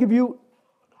 I'm going to give you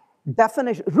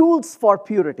definition, rules for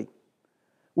purity.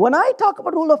 When I talk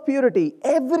about rule of purity,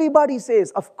 everybody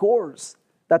says, of course,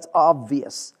 that's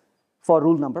obvious for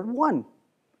rule number 1.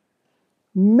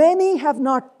 Many have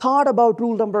not thought about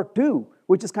rule number 2,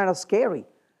 which is kind of scary.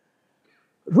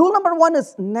 Rule number 1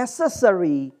 is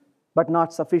necessary but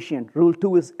not sufficient. Rule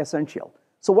 2 is essential.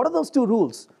 So what are those 2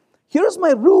 rules? Here's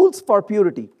my rules for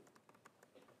purity.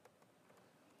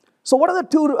 So what are the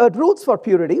 2 rules for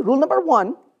purity? Rule number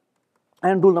 1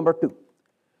 and rule number 2.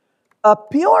 A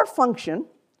pure function,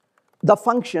 the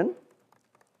function,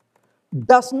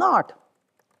 does not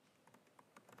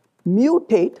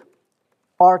mutate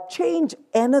or change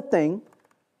anything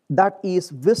that is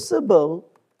visible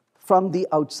from the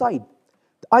outside.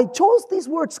 I chose these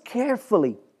words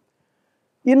carefully.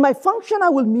 In my function, I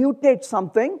will mutate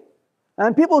something,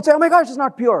 and people will say, oh my gosh, it's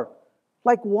not pure.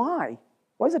 Like, why?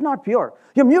 Why is it not pure?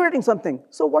 You're mutating something,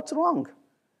 so what's wrong?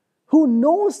 Who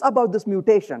knows about this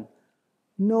mutation?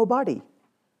 Nobody.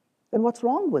 Then what's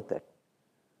wrong with it?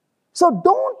 So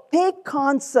don't take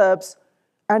concepts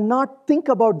and not think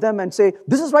about them and say,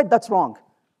 this is right, that's wrong.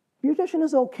 Mutation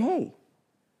is okay,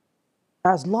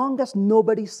 as long as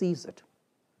nobody sees it.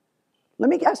 Let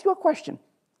me ask you a question.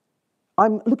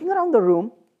 I'm looking around the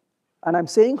room, and I'm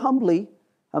saying humbly,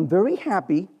 I'm very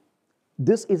happy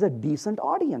this is a decent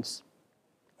audience.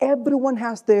 Everyone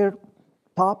has their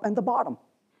top and the bottom.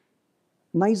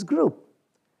 Nice group.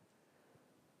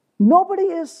 Nobody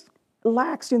is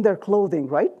lax in their clothing,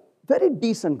 right? Very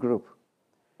decent group.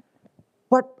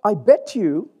 But I bet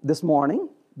you this morning,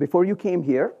 before you came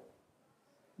here,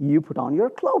 you put on your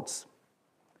clothes.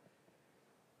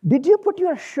 Did you put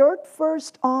your shirt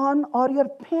first on or your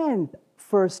pant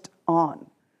first on?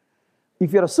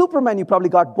 If you're a Superman, you probably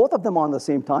got both of them on at the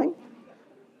same time.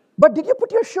 But did you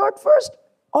put your shirt first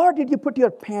or did you put your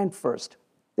pant first?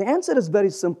 The answer is very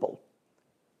simple.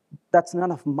 That's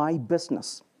none of my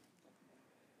business.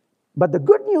 But the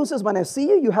good news is when I see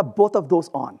you, you have both of those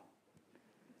on.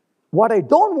 What I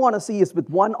don't want to see is with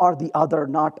one or the other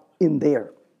not in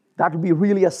there. That would be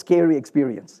really a scary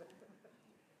experience.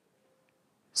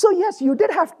 So yes, you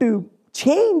did have to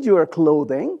change your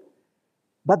clothing,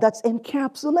 but that's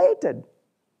encapsulated.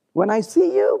 When I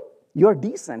see you, you're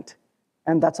decent,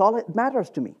 and that's all that matters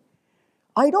to me.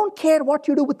 I don't care what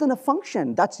you do within a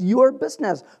function. That's your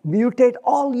business. Mutate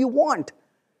all you want,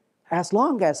 as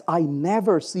long as I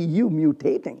never see you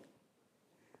mutating.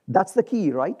 That's the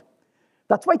key, right?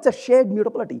 That's why it's a shared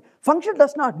mutability. Function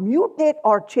does not mutate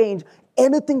or change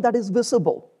anything that is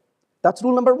visible. That's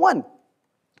rule number 1.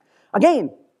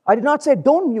 Again, I did not say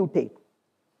don't mutate.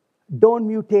 Don't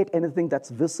mutate anything that's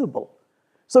visible.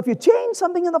 So if you change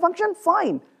something in the function,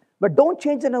 fine. But don't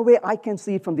change it in a way I can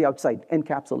see it from the outside,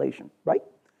 encapsulation, right?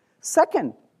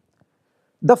 Second,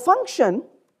 the function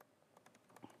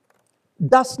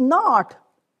does not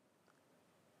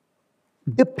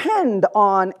depend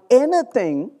on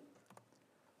anything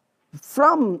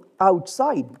from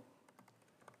outside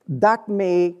that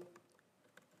may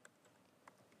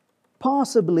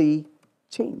possibly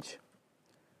change.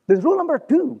 There's rule number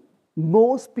 2.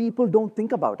 Most people don't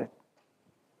think about it.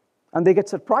 And they get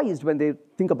surprised when they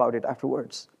think about it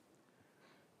afterwards.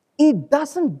 It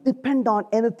doesn't depend on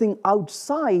anything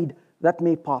outside that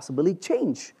may possibly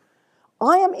change.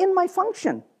 I am in my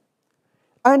function.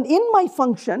 And in my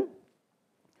function,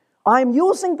 I'm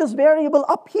using this variable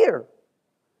up here.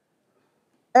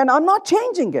 And I'm not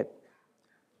changing it.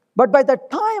 But by the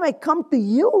time I come to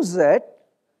use it,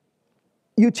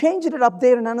 you changed it up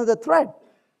there in another thread.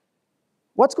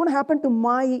 What's going to happen to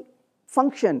my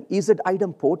function? Is it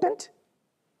idempotent?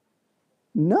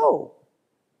 No.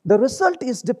 The result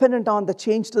is dependent on the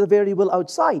change to the variable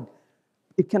outside.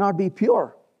 It cannot be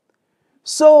pure.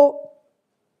 So,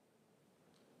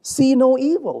 see no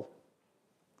evil.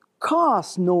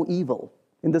 Cause no evil.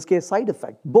 In this case, side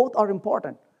effect. Both are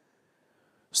important.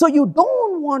 So you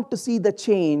don't want to see the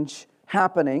change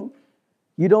happening.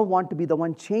 You don't want to be the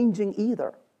one changing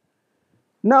either.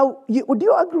 Now, would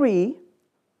you agree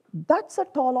that's a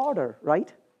tall order,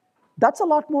 right? That's a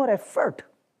lot more effort.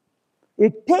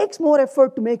 It takes more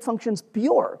effort to make functions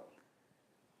pure.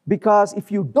 Because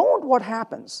if you don't, what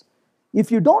happens?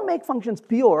 If you don't make functions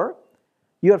pure,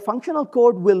 your functional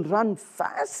code will run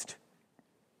fast,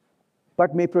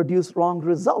 but may produce wrong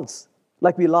results.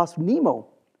 Like we lost Nemo.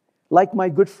 Like my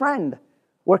good friend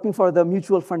working for the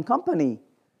mutual fund company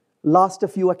lost a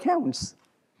few accounts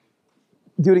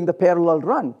during the parallel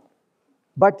run.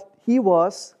 But he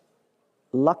was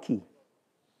lucky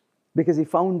because he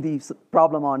found the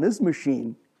problem on his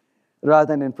machine rather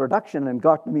than in production and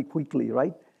got me quickly,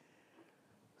 right?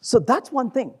 So that's one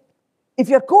thing. If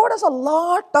your code has a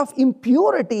lot of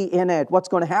impurity in it, what's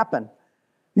going to happen?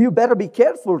 You better be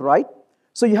careful, right?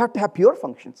 So you have to have pure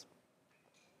functions.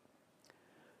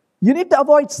 You need to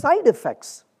avoid side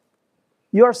effects.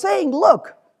 You're saying,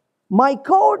 look, my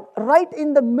code right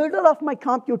in the middle of my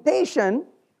computation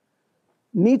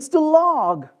needs to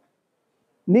log,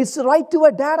 needs to write to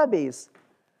a database,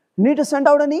 needs to send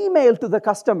out an email to the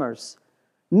customers,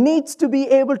 needs to be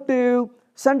able to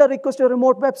send a request to a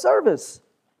remote web service.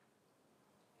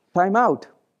 Time out.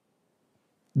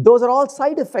 Those are all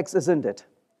side effects, isn't it?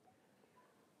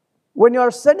 When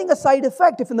you're sending a side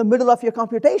effect, if in the middle of your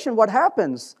computation, what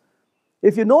happens?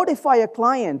 If you notify a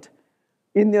client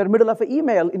in the middle of an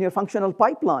email in your functional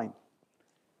pipeline,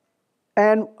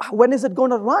 and when is it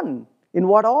going to run? In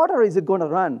what order is it going to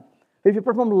run? If you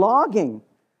perform logging,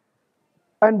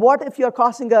 and what if you're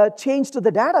causing a change to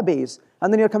the database,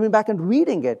 and then you're coming back and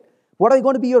reading it? What are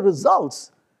going to be your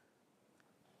results?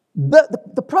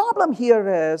 The problem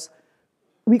here is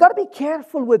we got to be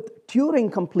careful with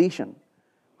Turing completion.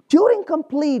 Turing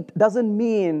complete doesn't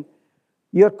mean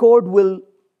your code will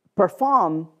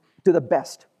perform to the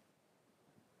best.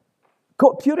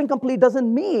 Turing complete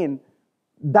doesn't mean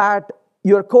that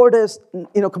your code is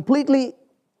completely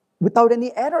without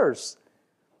any errors.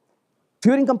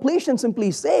 Turing completion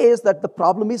simply says that the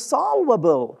problem is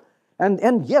solvable.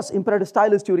 And yes, imperative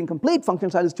style is Turing complete, function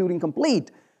style is Turing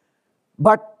complete.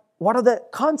 But what are the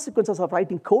consequences of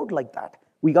writing code like that?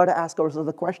 We got to ask ourselves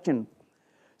the question.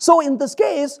 So in this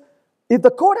case, if the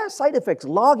code has side effects,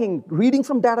 logging, reading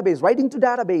from database, writing to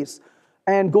database,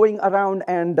 and going around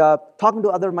and talking to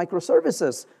other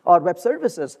microservices or web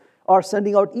services or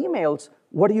sending out emails,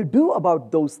 what do you do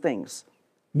about those things?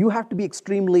 You have to be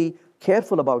extremely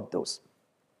careful about those.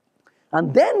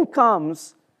 And then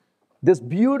comes this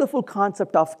beautiful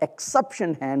concept of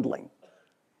exception handling.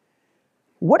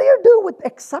 What do you do with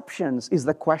exceptions is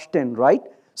the question, right?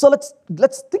 So let's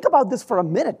think about this for a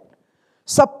minute.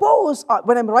 Suppose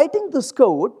when I'm writing this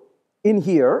code in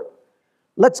here,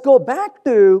 let's go back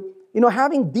to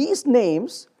having these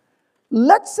names.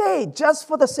 Let's say, just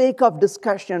for the sake of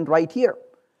discussion right here,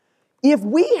 if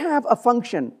we have a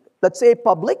function, let's say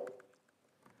public,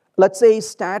 let's say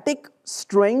static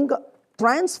string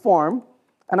transform,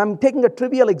 and I'm taking a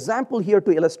trivial example here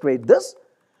to illustrate this,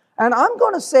 and I'm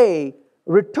going to say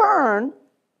return,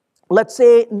 let's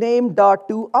say name dot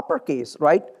to uppercase,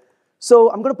 right?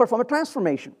 So I'm going to perform a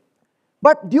transformation.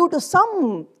 But due to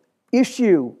some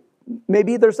issue,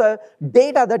 maybe there's a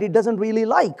data that it doesn't really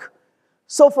like.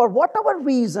 So for whatever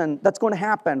reason that's going to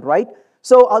happen, right?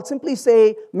 So I'll simply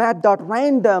say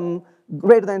mat.random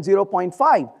greater than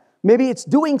 0.5. Maybe it's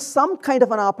doing some kind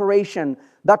of an operation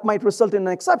that might result in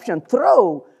an exception.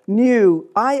 Throw new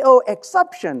IO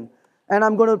exception, and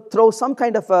I'm going to throw some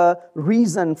kind of a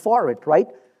reason for it, right?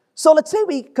 So let's say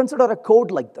we consider a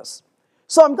code like this.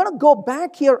 So I'm going to go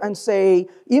back here and say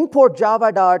import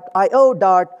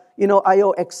java.io.io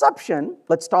exception.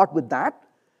 Let's start with that.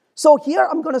 So here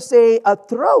I'm going to say a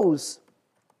throws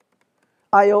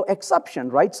IO exception,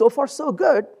 right? So far, so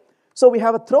good. So we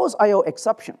have a throws IO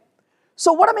exception.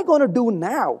 So what am I going to do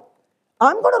now?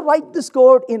 I'm going to write this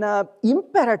code in an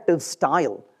imperative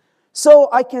style. So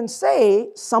I can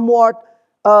say somewhat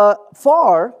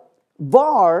for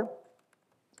var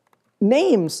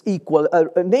names equal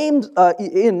names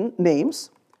in names,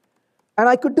 and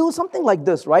I could do something like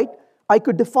this, right? I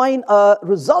could define a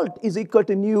result is equal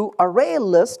to new array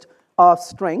list of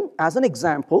string as an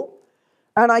example,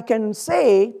 and I can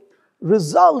say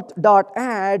result dot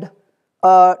add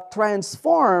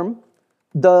transform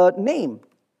the name.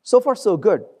 So far, so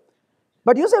good.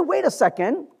 But you say, wait a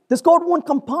second, this code won't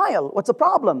compile. What's the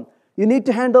problem? You need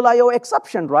to handle IO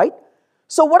exception, right?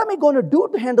 So what am I going to do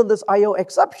to handle this IO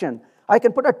exception? I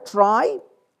can put a try,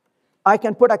 I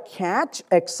can put a catch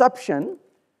exception,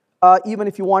 even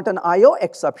if you want an IO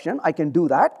exception, I can do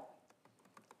that.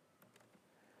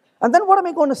 And then what am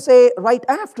I going to say right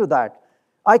after that?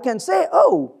 I can say,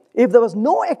 oh, if there was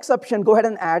no exception, go ahead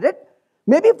and add it.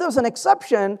 Maybe if there's an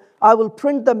exception, I will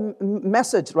print the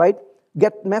message, right?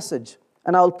 Get message.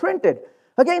 and I'll print it.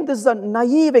 Again, this is a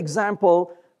naive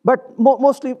example, but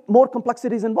mostly more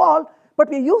complexities involved. But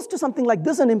we're used to something like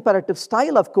this, an imperative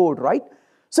style of code, right?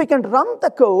 So you can run the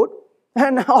code,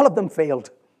 and all of them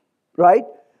failed, right?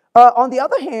 On the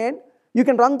other hand, you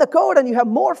can run the code, and you have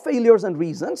more failures and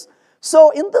reasons.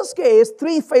 So in this case,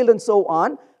 3 failed and so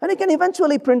on, and you can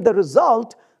eventually print the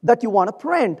result that you want to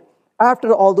print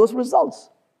after all those results.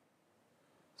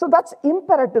 So that's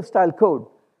imperative style code.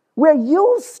 We're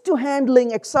used to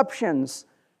handling exceptions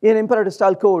in imperative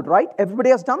style code, right?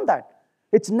 Everybody has done that.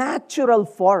 It's natural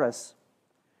for us.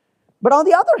 But on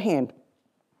the other hand,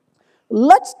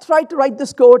 let's try to write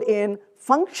this code in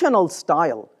functional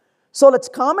style. So let's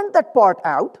comment that part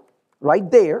out right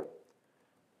there,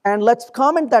 and let's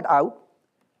comment that out,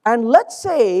 and let's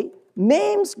say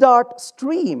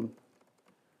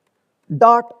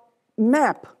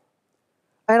names.stream.map,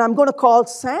 and I'm going to call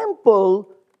sample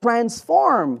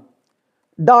transform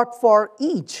dot for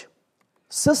each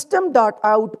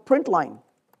system.out println.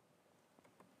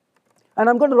 And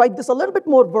I'm going to write this a little bit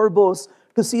more verbose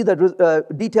to see the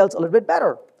details a little bit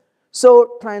better.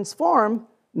 So transform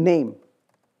name.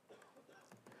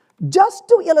 Just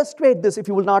to illustrate this, if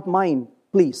you will not mind,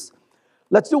 please,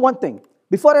 let's do one thing.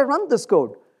 Before I run this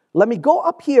code, let me go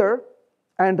up here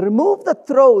and remove the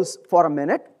throws for a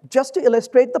minute, just to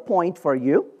illustrate the point for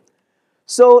you.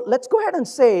 So let's go ahead and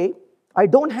say, I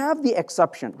don't have the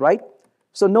exception, right?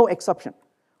 So no exception.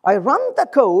 I run the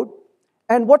code,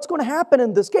 and what's going to happen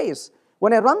in this case?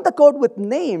 When I run the code with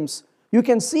names, you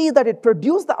can see that it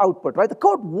produced the output, right? The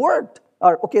code worked,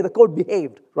 or okay, the code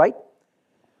behaved, right?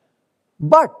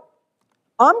 But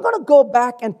I'm going to go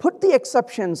back and put the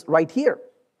exceptions right here.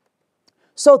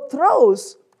 So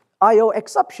throws IO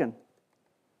exception.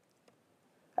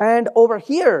 And over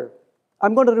here,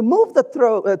 I'm going to remove the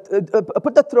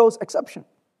put the throws exception.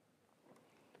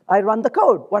 I run the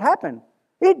code. What happened?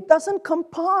 It doesn't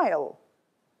compile.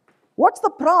 What's the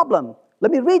problem?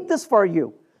 Let me read this for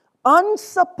you.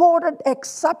 Unsupported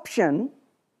exception,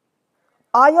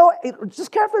 IO,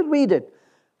 just carefully read it.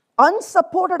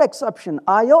 Unsupported exception,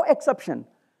 IO exception,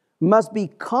 must be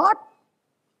caught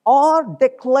or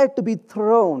declared to be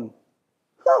thrown.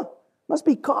 Must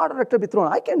be caught or declared to be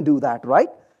thrown. I can do that, right?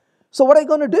 So what are you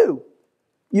going to do?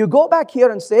 You go back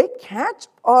here and say catch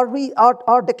or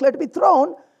declare to be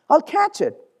thrown. I'll catch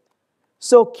it.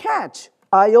 So catch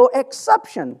IO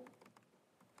exception.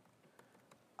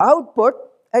 Output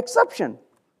exception.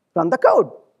 Run the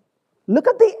code. Look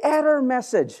at the error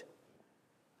message.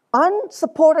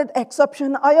 Unsupported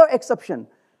exception, IO exception,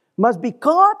 must be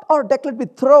caught or declared to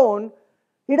be thrown.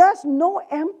 It has no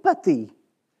empathy.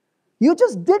 You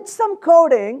just did some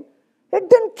coding. It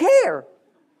didn't care.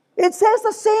 It says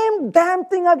the same damn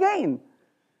thing again.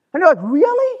 And you're like,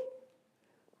 really?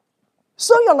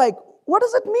 So you're like, what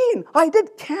does it mean? I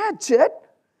did catch it.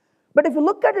 But if you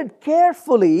look at it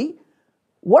carefully,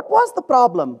 what was the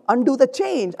problem? Undo the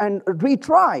change and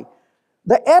retry.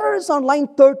 The error is on line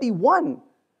 31.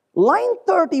 Line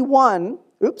 31,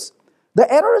 the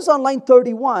error is on line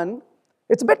 31.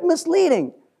 It's a bit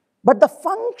misleading. But the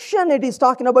function it is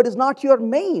talking about is not your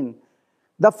main.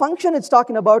 The function it's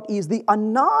talking about is the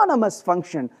anonymous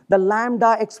function, the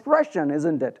lambda expression,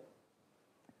 isn't it?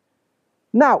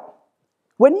 Now,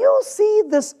 when you see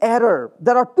this error,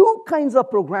 there are 2 kinds of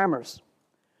programmers.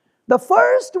 The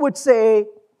first would say,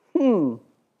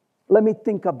 let me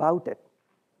think about it.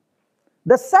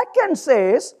 The second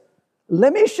says,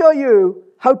 let me show you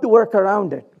how to work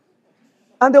around it.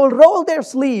 And they will roll their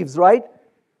sleeves, right?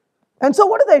 And so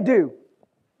what do?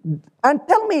 And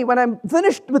tell me, when I'm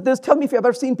finished with this, tell me if you've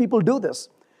ever seen people do this.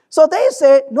 So they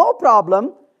say, no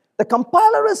problem. The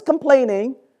compiler is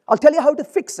complaining. I'll tell you how to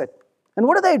fix it. And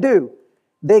what do?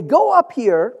 They go up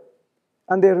here,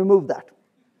 and they remove that.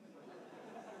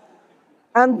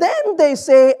 And then they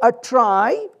say a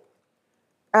try,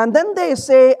 and then they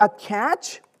say a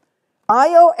catch,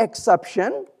 IO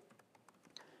exception,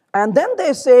 and then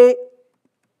they say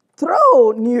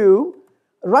throw new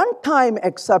runtime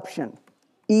exception,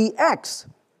 EX.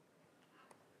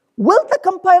 Will the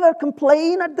compiler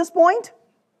complain at this point?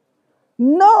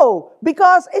 No,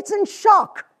 because it's in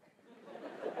shock.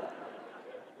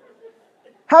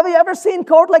 Have you ever seen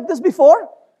code like this before?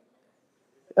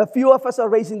 A few of us are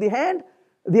raising the hand.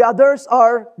 The others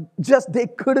are just, they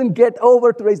couldn't get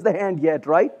over to raise the hand yet,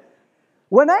 right?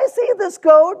 When I see this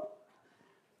code,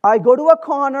 I go to a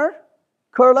corner,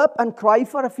 curl up, and cry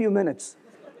for a few minutes.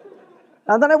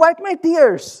 And then I wipe my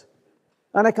tears.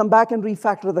 And I come back and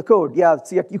refactor the code. Yeah,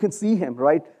 see, you can see him,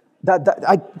 right?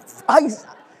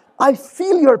 I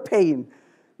feel your pain.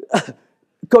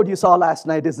 Code you saw last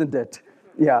night, isn't it?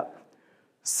 Yeah.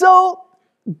 So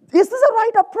Is this a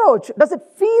right approach? Does it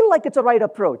feel like it's a right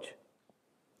approach?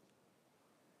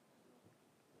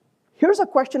 Here's a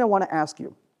question I want to ask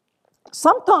you.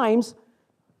 Sometimes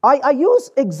I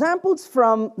use examples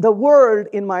from the world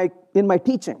in my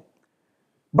teaching.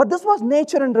 But this was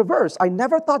nature in reverse. I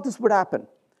never thought this would happen.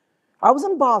 I was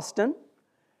in Boston,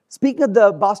 speaking at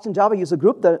the Boston Java user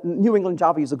group, the New England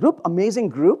Java user group, amazing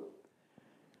group.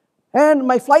 And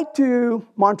my flight to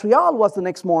Montreal was the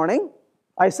next morning.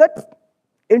 I said,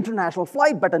 international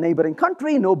flight, but a neighboring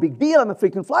country, no big deal. I'm a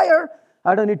frequent flyer.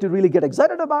 I don't need to really get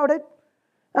excited about it.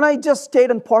 And I just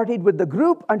stayed and partied with the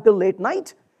group until late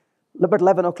night. About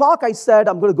 11 o'clock, I said,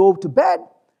 I'm going to go to bed.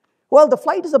 Well, the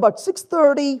flight is about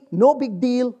 6:30, no big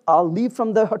deal. I'll leave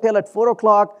from the hotel at 4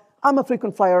 o'clock. I'm a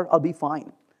frequent flyer, I'll be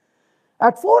fine.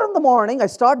 At 4 in the morning, I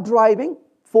start driving.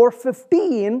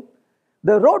 4:15,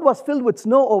 the road was filled with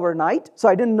snow overnight, so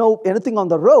I didn't know anything on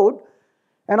the road.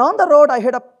 And on the road, I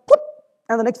hit a put,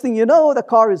 and the next thing you know, the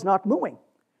car is not moving.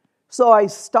 So I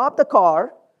stopped the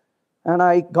car, and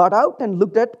I got out and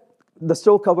looked at the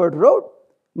snow-covered road.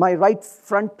 My right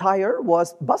front tire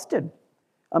was busted.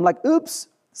 I'm like, oops,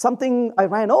 something I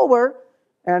ran over,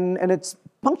 and it's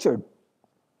punctured.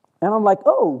 And I'm like,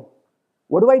 oh,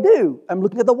 what do? I'm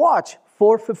looking at the watch,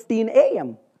 4:15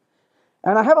 a.m.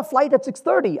 And I have a flight at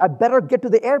 6:30. I better get to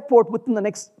the airport within the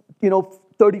next,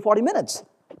 30, 40 minutes.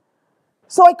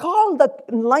 So I called the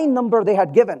line number they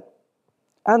had given.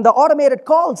 And the automated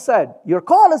call said, your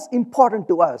call is important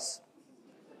to us.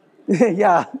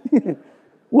 Yeah.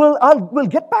 We'll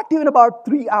get back to you in about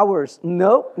 3 hours.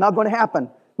 No, not going to happen.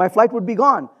 My flight would be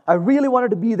gone. I really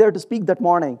wanted to be there to speak that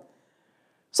morning.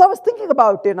 So I was thinking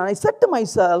about it, and I said to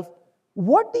myself,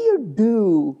 what do you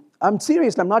do? I'm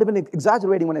serious, I'm not even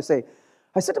exaggerating when I say,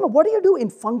 I said to myself, what do you do in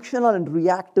functional and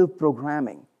reactive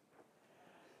programming?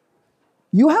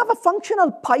 You have a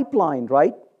functional pipeline,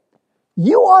 right?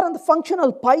 You are in the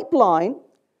functional pipeline,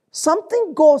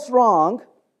 something goes wrong,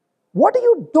 what do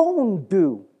you don't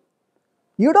do?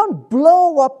 You don't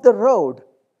blow up the road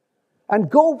and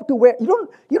go to where, you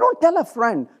don't tell a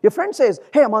friend. Your friend says,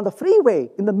 hey, I'm on the freeway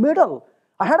in the middle.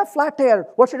 I had a flat tire,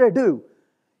 what should I do?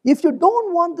 If you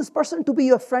don't want this person to be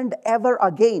your friend ever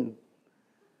again,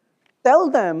 tell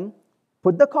them,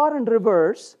 put the car in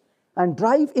reverse and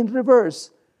drive in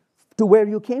reverse to where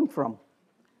you came from.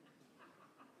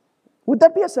 Would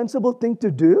that be a sensible thing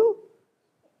to do?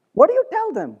 What do you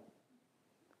tell them?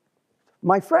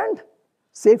 My friend,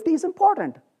 safety is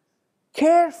important.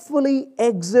 Carefully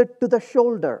exit to the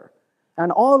shoulder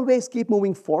and always keep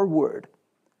moving forward.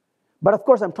 But of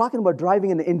course, I'm talking about driving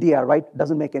in India, right?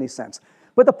 Doesn't make any sense.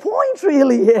 But the point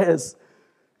really is,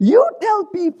 you tell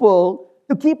people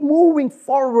to keep moving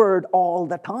forward all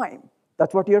the time.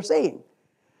 That's what you're saying.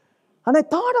 And I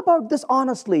thought about this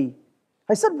honestly.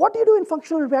 I said, what do you do in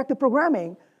functional and reactive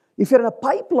programming? If you're in a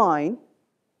pipeline,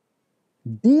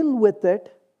 deal with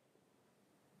it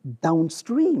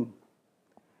downstream.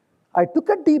 I took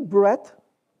a deep breath,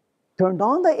 turned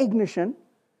on the ignition,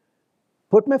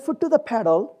 put my foot to the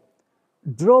pedal,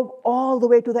 drove all the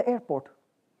way to the airport.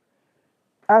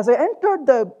 As I entered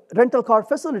the rental car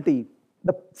facility,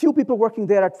 the few people working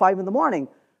there at 5 in the morning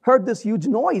heard this huge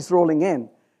noise rolling in.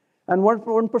 And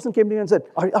one person came to me and said,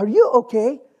 are you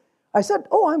okay? I said,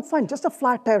 oh, I'm fine, just a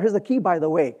flat tire. Here's the key, by the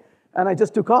way. And I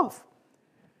just took off.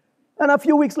 And a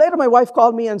few weeks later, my wife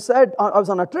called me and said, I was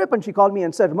on a trip, and she called me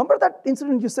and said, remember that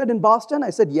incident you said in Boston? I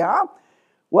said, yeah.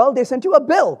 Well, they sent you a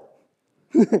bill.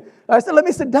 I said, let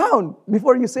me sit down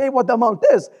before you say what the amount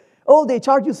is. Oh, they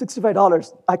charge you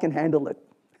 $65. I can handle it.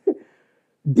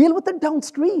 Deal with it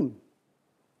downstream.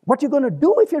 What you're going to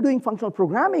do if you're doing functional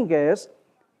programming is,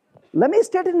 let me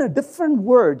state it in different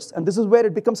words, and this is where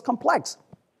it becomes complex.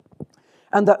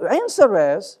 And the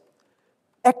answer is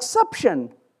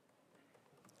exception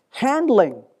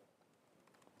handling.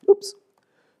 Oops.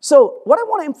 So what I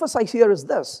want to emphasize here is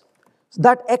this,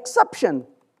 that exception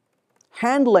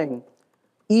handling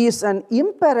is an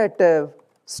imperative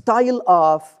style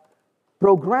of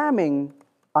programming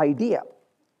idea.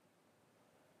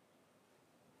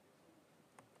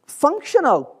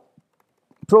 Functional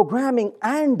programming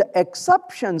and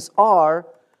exceptions are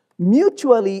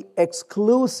mutually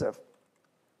exclusive.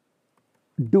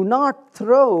 Do not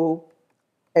throw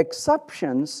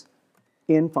exceptions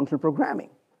in functional programming.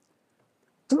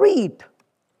 Treat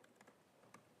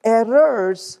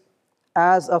errors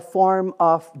as a form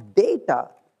of data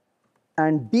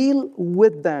and deal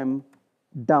with them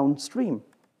downstream.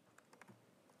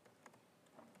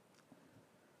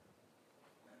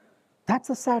 That's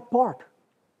the sad part.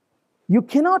 You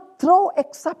cannot throw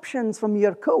exceptions from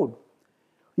your code.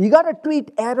 You got to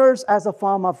treat errors as a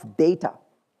form of data.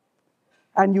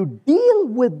 and you deal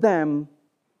with them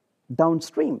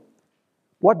downstream.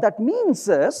 What that means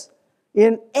is,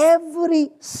 in every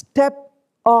step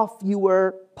of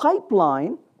your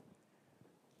pipeline,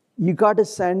 you got to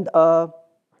send a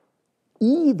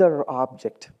either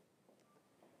object,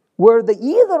 where the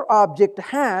either object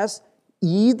has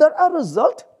either a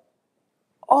result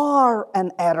or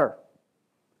an error.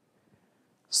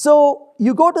 So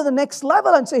you go to the next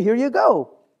level and say, here you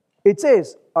go. It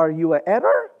says, are you an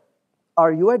error?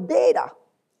 Are you a data?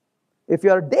 If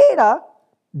you're a data,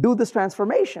 do this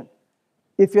transformation.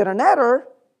 If you're an error,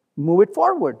 move it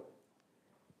forward.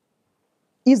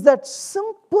 Is that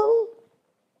simple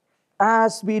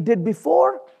as we did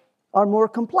before, or more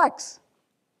complex?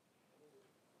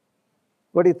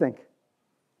 What do you think?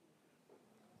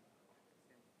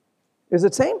 Is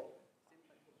it same?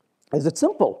 Is it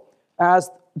simple as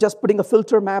just putting a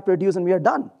filter, map, reduce, and we are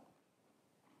done?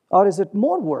 Or is it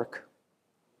more work?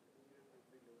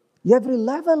 Every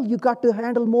level, you got to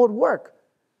handle more work,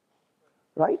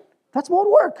 right? That's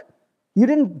more work. You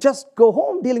didn't just go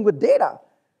home dealing with data.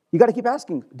 You got to keep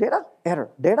asking, data, error,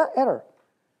 data, error.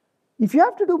 If you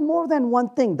have to do more than one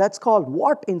thing, that's called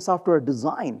what in software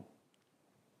design?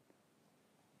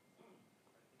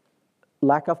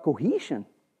 Lack of cohesion.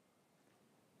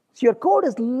 So your code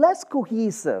is less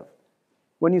cohesive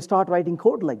when you start writing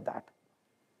code like that.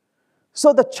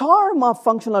 So the charm of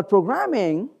functional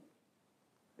programming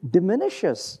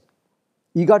diminishes.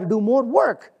 You got to do more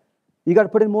work. You got to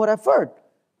put in more effort.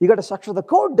 You got to structure the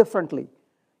code differently.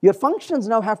 Your functions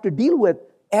now have to deal with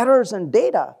errors and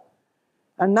data.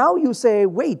 And now you say,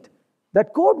 wait,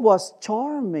 that code was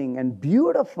charming and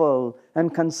beautiful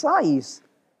and concise.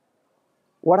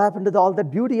 What happened to all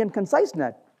that beauty and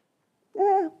conciseness?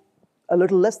 A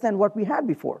little less than what we had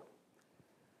before.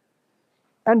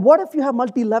 And what if you have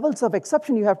multi-levels of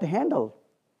exception you have to handle?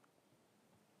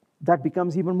 That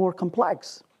becomes even more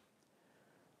complex.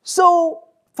 So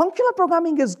functional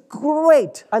programming is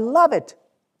great. I love it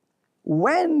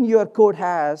when your code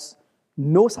has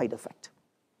no side effect.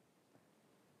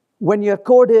 When your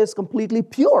code is completely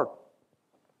pure.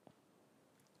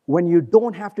 When you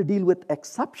don't have to deal with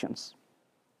exceptions.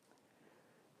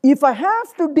 If I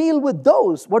have to deal with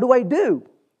those, what do I do?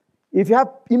 If you have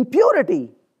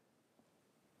impurity,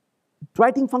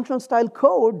 writing functional style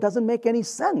code doesn't make any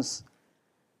sense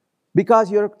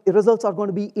because your results are going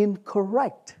to be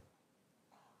incorrect.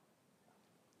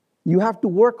 You have to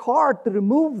work hard to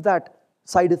remove that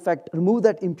side effect, remove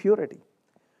that impurity.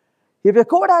 If your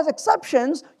code has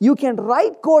exceptions, you can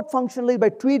write code functionally by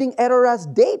treating error as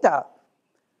data.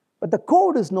 But the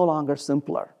code is no longer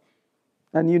simpler.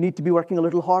 And you need to be working a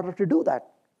little harder to do that.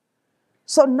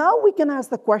 So now we can ask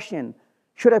the question,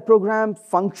 should I program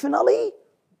functionally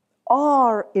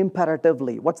or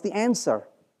imperatively? What's the answer?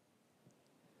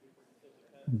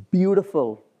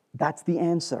 Beautiful. That's the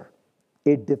answer.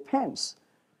 It depends.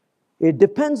 It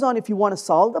depends on if you want to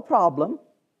solve the problem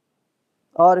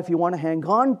or if you want to hang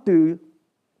on to,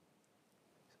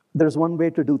 there's one way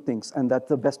to do things, and that's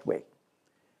the best way.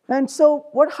 And so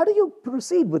how do you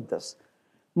proceed with this?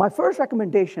 My first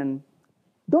recommendation,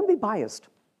 don't be biased.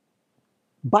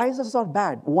 Biases are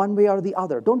bad, one way or the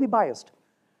other. Don't be biased.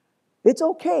 It's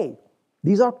okay.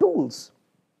 These are tools.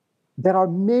 There are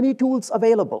many tools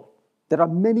available. There are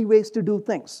many ways to do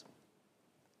things.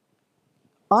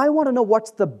 I want to know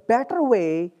what's the better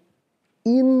way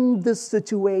in this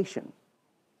situation.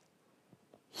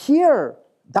 Here,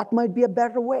 that might be a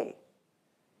better way.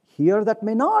 Here, that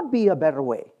may not be a better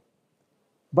way.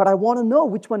 But I want to know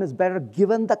which one is better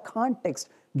given the context,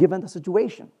 given the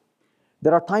situation.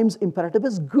 There are times imperative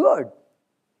is good.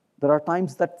 There are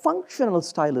times that functional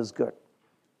style is good.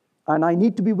 And I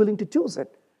need to be willing to choose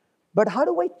it. But how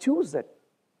do I choose it?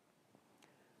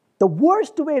 The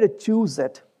worst way to choose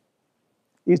it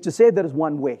is to say there is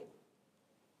one way.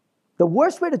 The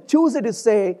worst way to choose it is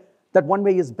say that one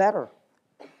way is better.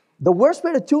 The worst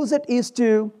way to choose it is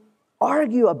to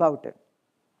argue about it.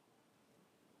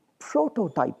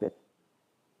 Prototype it.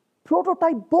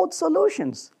 Prototype both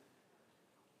solutions.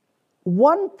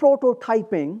 One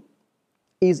prototyping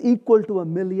is equal to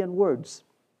 1,000,000 words.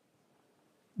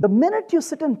 The minute you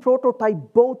sit and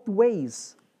prototype both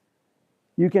ways,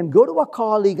 you can go to a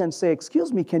colleague and say,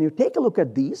 excuse me, can you take a look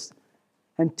at these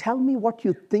and tell me what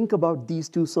you think about these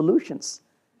two solutions?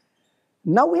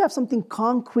 Now we have something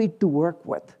concrete to work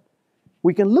with.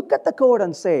 We can look at the code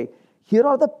and say, here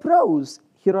are the pros,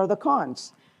 here are the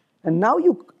cons. And now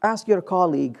you ask your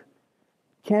colleague,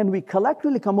 can we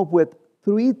collectively come up with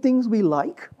 3 things we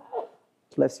like,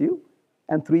 bless you,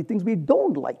 and 3 things we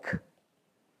don't like?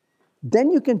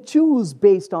 Then you can choose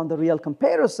based on the real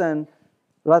comparison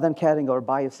rather than carrying our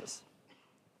biases.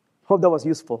 Hope that was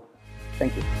useful.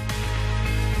 Thank you.